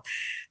well.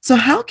 So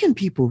how can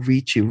people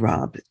reach you,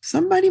 Rob?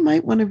 Somebody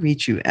might want to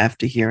reach you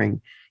after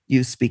hearing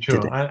you speak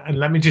today. And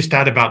let me just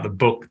add about the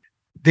book.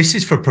 This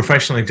is for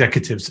professional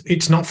executives.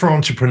 It's not for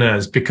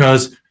entrepreneurs,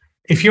 because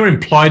if you're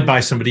employed by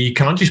somebody, you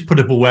can't just put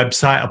up a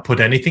website or put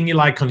anything you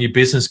like on your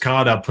business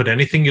card or put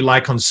anything you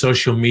like on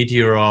social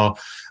media or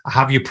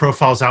have your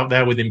profiles out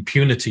there with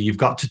impunity. You've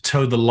got to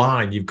toe the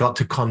line. You've got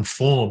to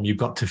conform. You've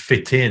got to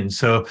fit in.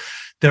 So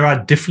there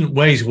are different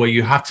ways where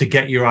you have to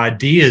get your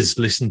ideas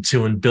listened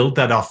to and build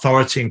that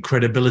authority and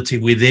credibility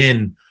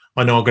within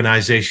an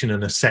organization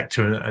and a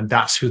sector. And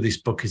that's who this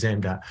book is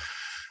aimed at.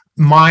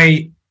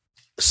 My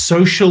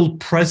social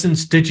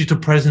presence, digital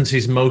presence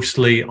is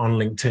mostly on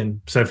LinkedIn.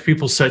 So if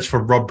people search for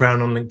Rob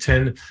Brown on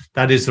LinkedIn,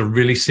 that is a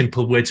really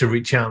simple way to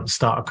reach out and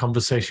start a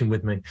conversation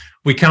with me.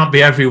 We can't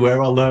be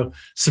everywhere, although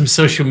some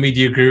social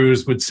media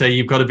gurus would say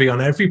you've got to be on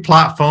every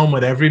platform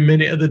at every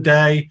minute of the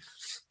day.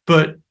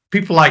 But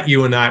people like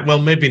you and I,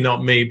 well, maybe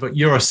not me, but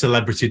you're a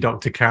celebrity,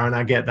 Dr. Karen,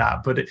 I get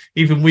that. But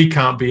even we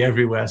can't be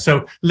everywhere.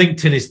 So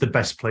LinkedIn is the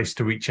best place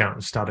to reach out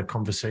and start a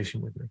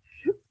conversation with me.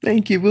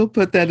 Thank you. We'll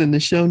put that in the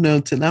show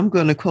notes, and I'm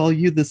going to call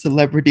you the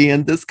celebrity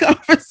in this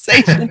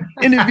conversation,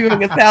 interviewing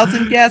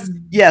 1,000 guests.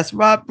 Yes,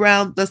 Rob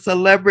Brown, the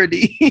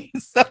celebrity.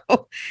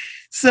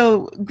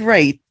 So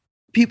great.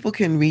 People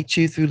can reach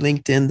you through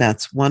LinkedIn.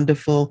 That's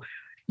wonderful.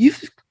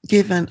 You've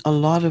given a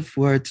lot of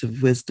words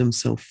of wisdom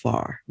so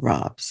far,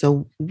 Rob.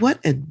 So what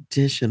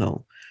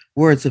additional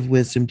words of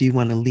wisdom do you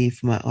want to leave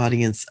for my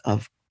audience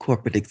of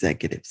corporate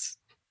executives?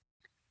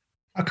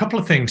 A couple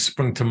of things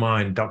sprung to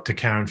mind, Dr.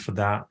 Karen, for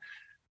that.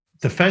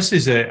 The first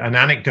is an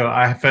anecdote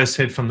I first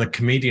heard from the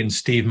comedian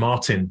Steve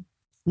Martin,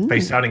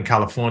 based out in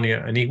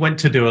California. And he went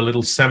to do a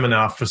little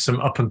seminar for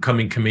some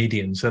up-and-coming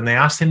comedians. And they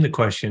asked him the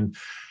question,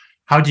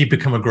 how do you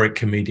become a great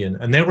comedian?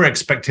 And they were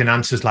expecting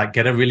answers like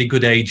get a really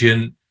good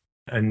agent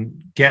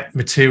and get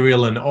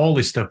material and all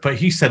this stuff. But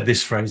he said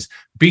this phrase,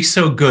 be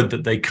so good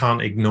that they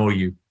can't ignore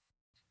you.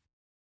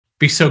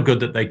 Be so good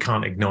that they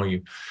can't ignore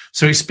you.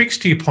 So it speaks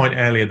to your point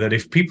earlier that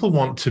if people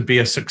want to be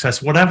a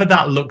success, whatever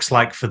that looks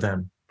like for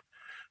them,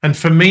 and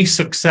for me,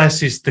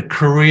 success is the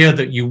career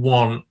that you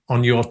want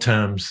on your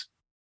terms.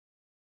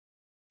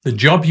 The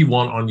job you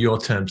want on your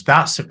terms,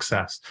 that's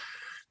success.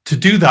 To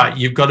do that,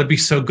 you've got to be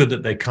so good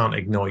that they can't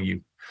ignore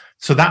you.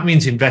 So that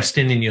means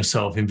investing in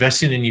yourself,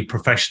 investing in your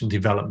professional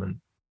development,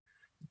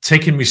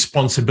 taking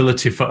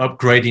responsibility for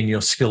upgrading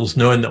your skills,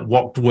 knowing that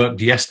what worked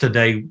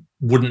yesterday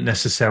wouldn't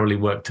necessarily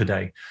work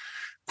today.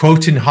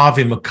 Quoting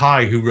Harvey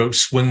Mackay, who wrote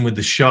Swim with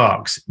the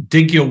Sharks,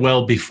 dig your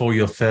well before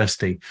you're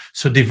thirsty.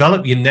 So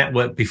develop your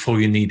network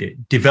before you need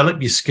it.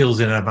 Develop your skills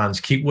in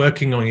advance. Keep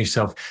working on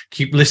yourself.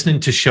 Keep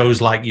listening to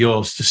shows like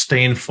yours to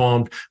stay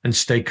informed and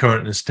stay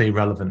current and stay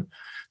relevant.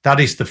 That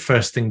is the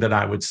first thing that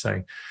I would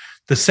say.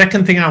 The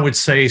second thing I would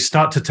say is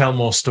start to tell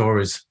more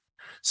stories.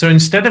 So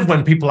instead of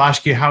when people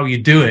ask you how you're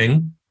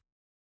doing,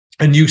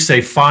 and you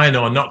say fine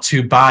or not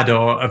too bad,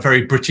 or a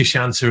very British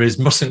answer is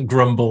mustn't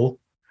grumble,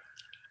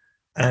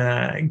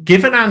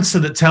 give an answer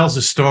that tells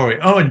a story.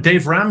 Oh, and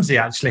Dave Ramsey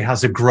actually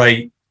has a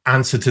great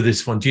answer to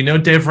this one. Do you know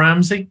Dave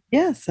Ramsey?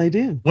 Yes, I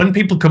do. When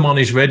people come on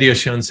his radio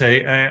show and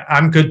say,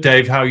 I'm good,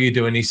 Dave, how are you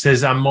doing? He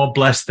says, I'm more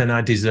blessed than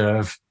I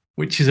deserve.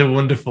 which is a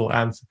wonderful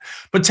answer.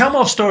 But tell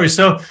more stories.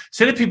 So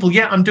say to people,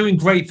 yeah, I'm doing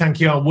great, thank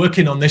you. I'm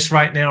working on this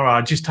right now, or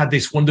I just had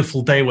this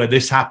wonderful day where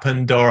this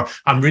happened, or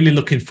I'm really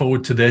looking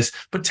forward to this.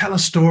 But tell a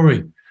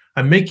story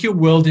and make your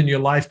world and your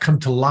life come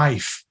to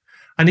life.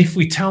 And if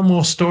we tell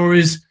more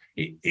stories,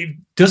 it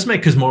does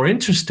make us more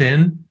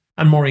interesting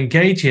and more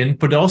engaging,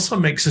 but also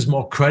makes us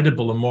more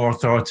credible and more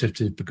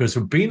authoritative, because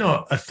we're being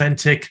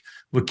authentic,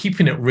 we're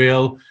keeping it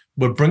real,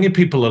 we're bringing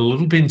people a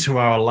little bit into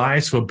our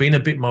lives, we're being a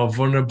bit more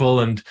vulnerable,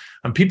 and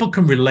people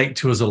can relate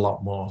to us a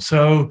lot more.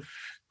 So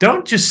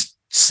don't just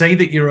say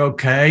that you're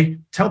okay.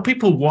 Tell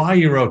people why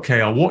you're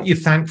okay, or what you're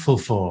thankful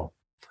for,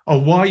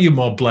 or why you're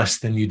more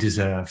blessed than you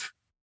deserve.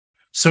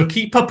 So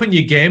keep up in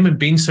your game and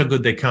being so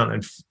good they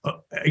can't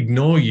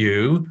ignore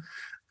you,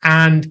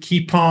 and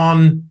keep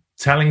on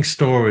telling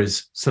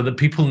stories so that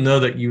people know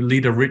that you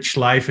lead a rich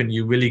life and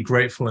you're really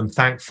grateful and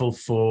thankful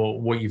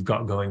for what you've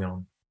got going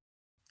on.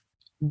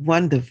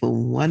 Wonderful,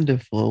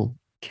 wonderful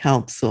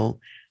counsel.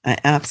 I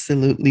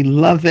absolutely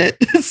love it.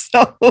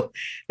 So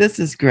this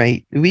is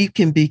great. We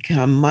can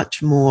become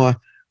much more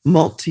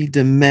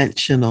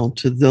multidimensional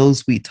to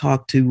those we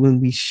talk to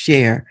when we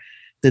share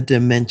the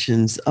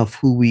dimensions of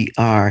who we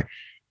are,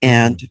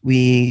 and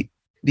we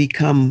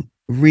become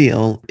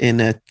real in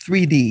a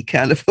 3D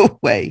kind of a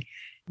way.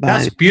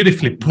 That's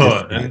beautifully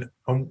put. And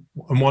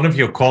one of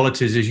your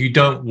qualities is you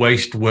don't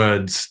waste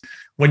words.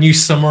 When you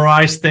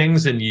summarize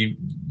things, and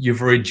you're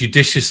very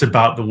judicious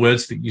about the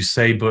words that you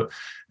say, but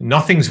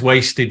nothing's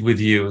wasted with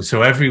you.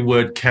 So every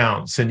word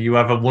counts, and you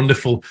have a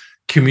wonderful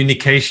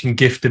communication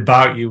gift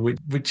about you,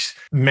 which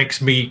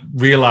makes me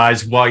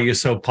realize why you're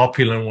so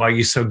popular and why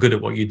you're so good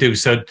at what you do.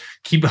 So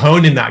keep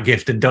honing that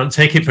gift and don't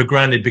take it for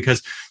granted,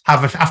 because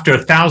after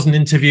 1,000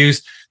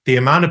 interviews, the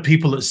amount of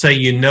people that say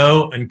you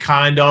know and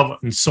kind of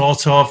and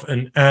sort of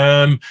and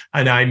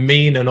I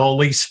mean and all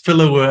these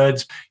filler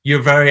words,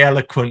 you're very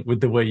eloquent with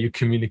the way you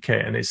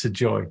communicate, and it's a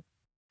joy.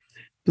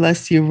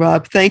 Bless you,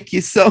 Rob. Thank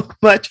you so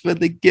much for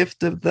the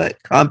gift of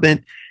that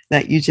comment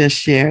that you just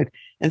shared.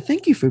 And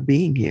thank you for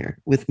being here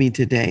with me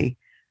today.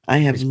 I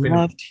have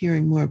loved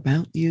hearing more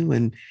about you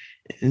and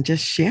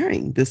just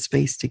sharing this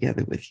space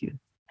together with you.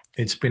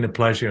 It's been a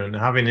pleasure. And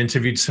having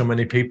interviewed so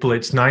many people,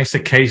 it's nice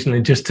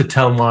occasionally just to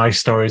tell my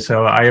story.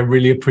 So I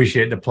really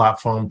appreciate the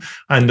platform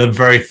and the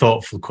very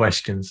thoughtful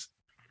questions.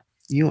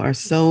 You are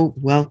so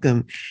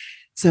welcome.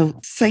 So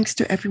thanks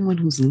to everyone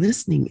who's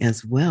listening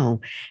as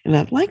well. And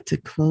I'd like to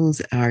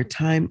close our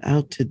time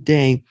out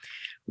today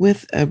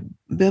with a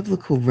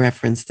biblical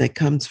reference that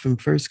comes from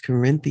 1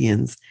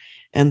 Corinthians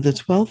and the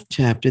 12th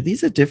chapter.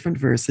 These are different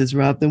verses,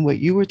 Rob, than what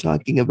you were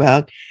talking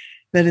about,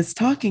 but it's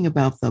talking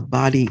about the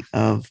body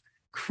of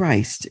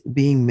Christ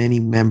being many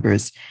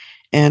members.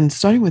 And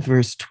starting with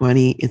verse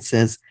 20, it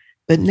says,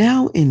 "But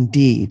now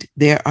indeed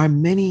there are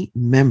many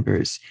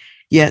members,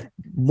 yet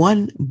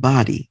one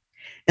body.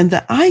 And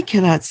the eye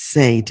cannot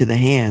say to the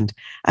hand,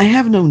 I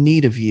have no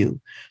need of you,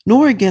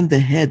 nor again the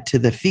head to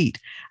the feet,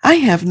 I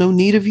have no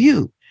need of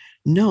you.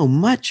 No,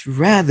 much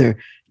rather,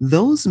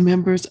 those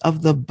members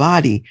of the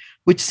body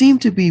which seem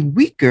to be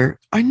weaker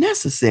are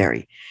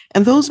necessary,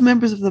 and those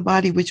members of the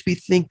body which we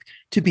think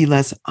to be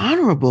less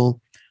honorable,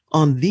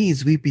 on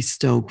these we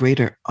bestow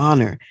greater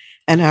honor,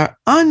 and our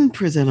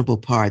unpresentable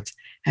parts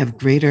have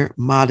greater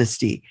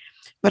modesty.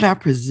 But our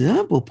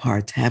presentable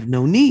parts have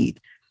no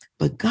need.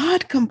 But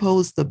God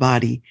composed the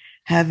body,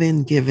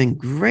 having given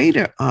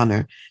greater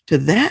honor to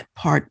that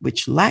part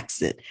which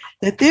lacks it,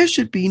 that there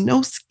should be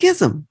no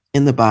schism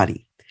in the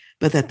body,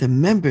 but that the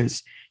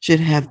members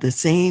should have the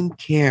same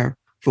care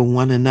for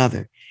one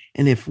another.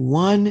 And if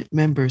one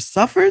member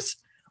suffers,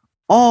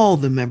 all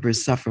the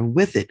members suffer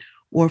with it.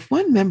 Or if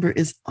one member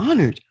is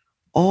honored,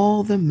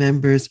 all the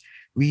members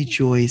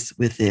rejoice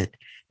with it.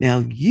 Now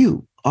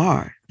you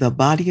are the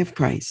body of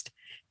Christ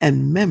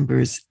and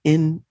members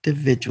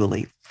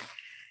individually."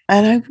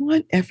 And I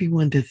want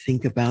everyone to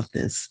think about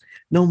this.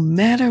 No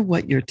matter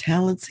what your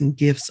talents and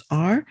gifts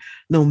are,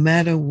 no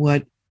matter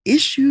what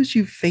issues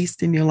you've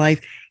faced in your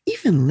life,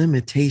 even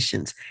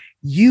limitations,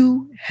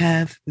 you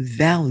have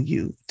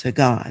value to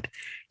God.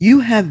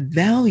 You have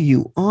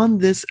value on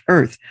this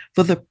earth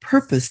for the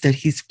purpose that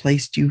He's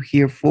placed you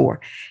here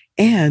for.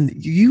 And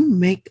you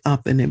make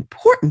up an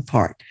important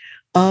part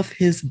of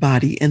His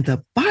body, and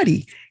the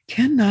body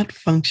cannot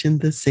function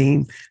the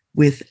same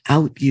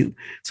without you.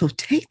 So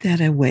take that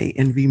away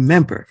and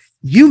remember,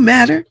 you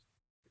matter,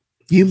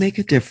 you make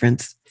a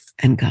difference,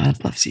 and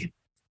God loves you.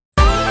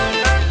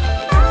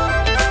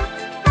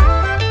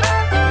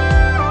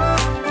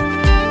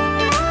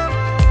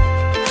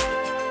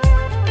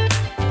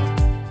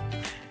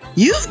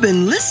 You've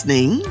been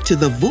listening to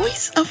The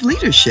Voice of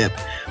Leadership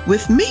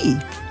with me,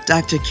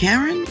 Dr.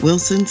 Karen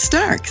Wilson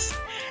Starks.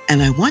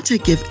 And I want to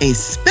give a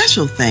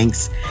special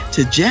thanks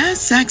to jazz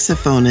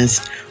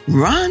saxophonist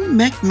Ron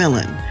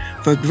McMillan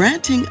for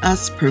granting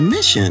us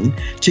permission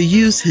to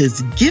use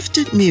his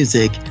gifted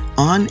music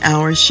on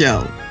our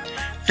show.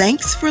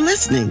 Thanks for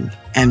listening.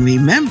 And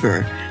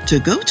remember to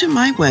go to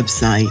my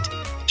website,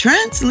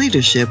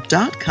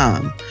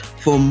 transleadership.com,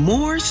 for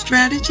more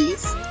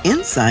strategies,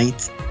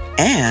 insights,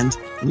 and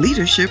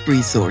leadership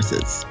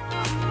resources.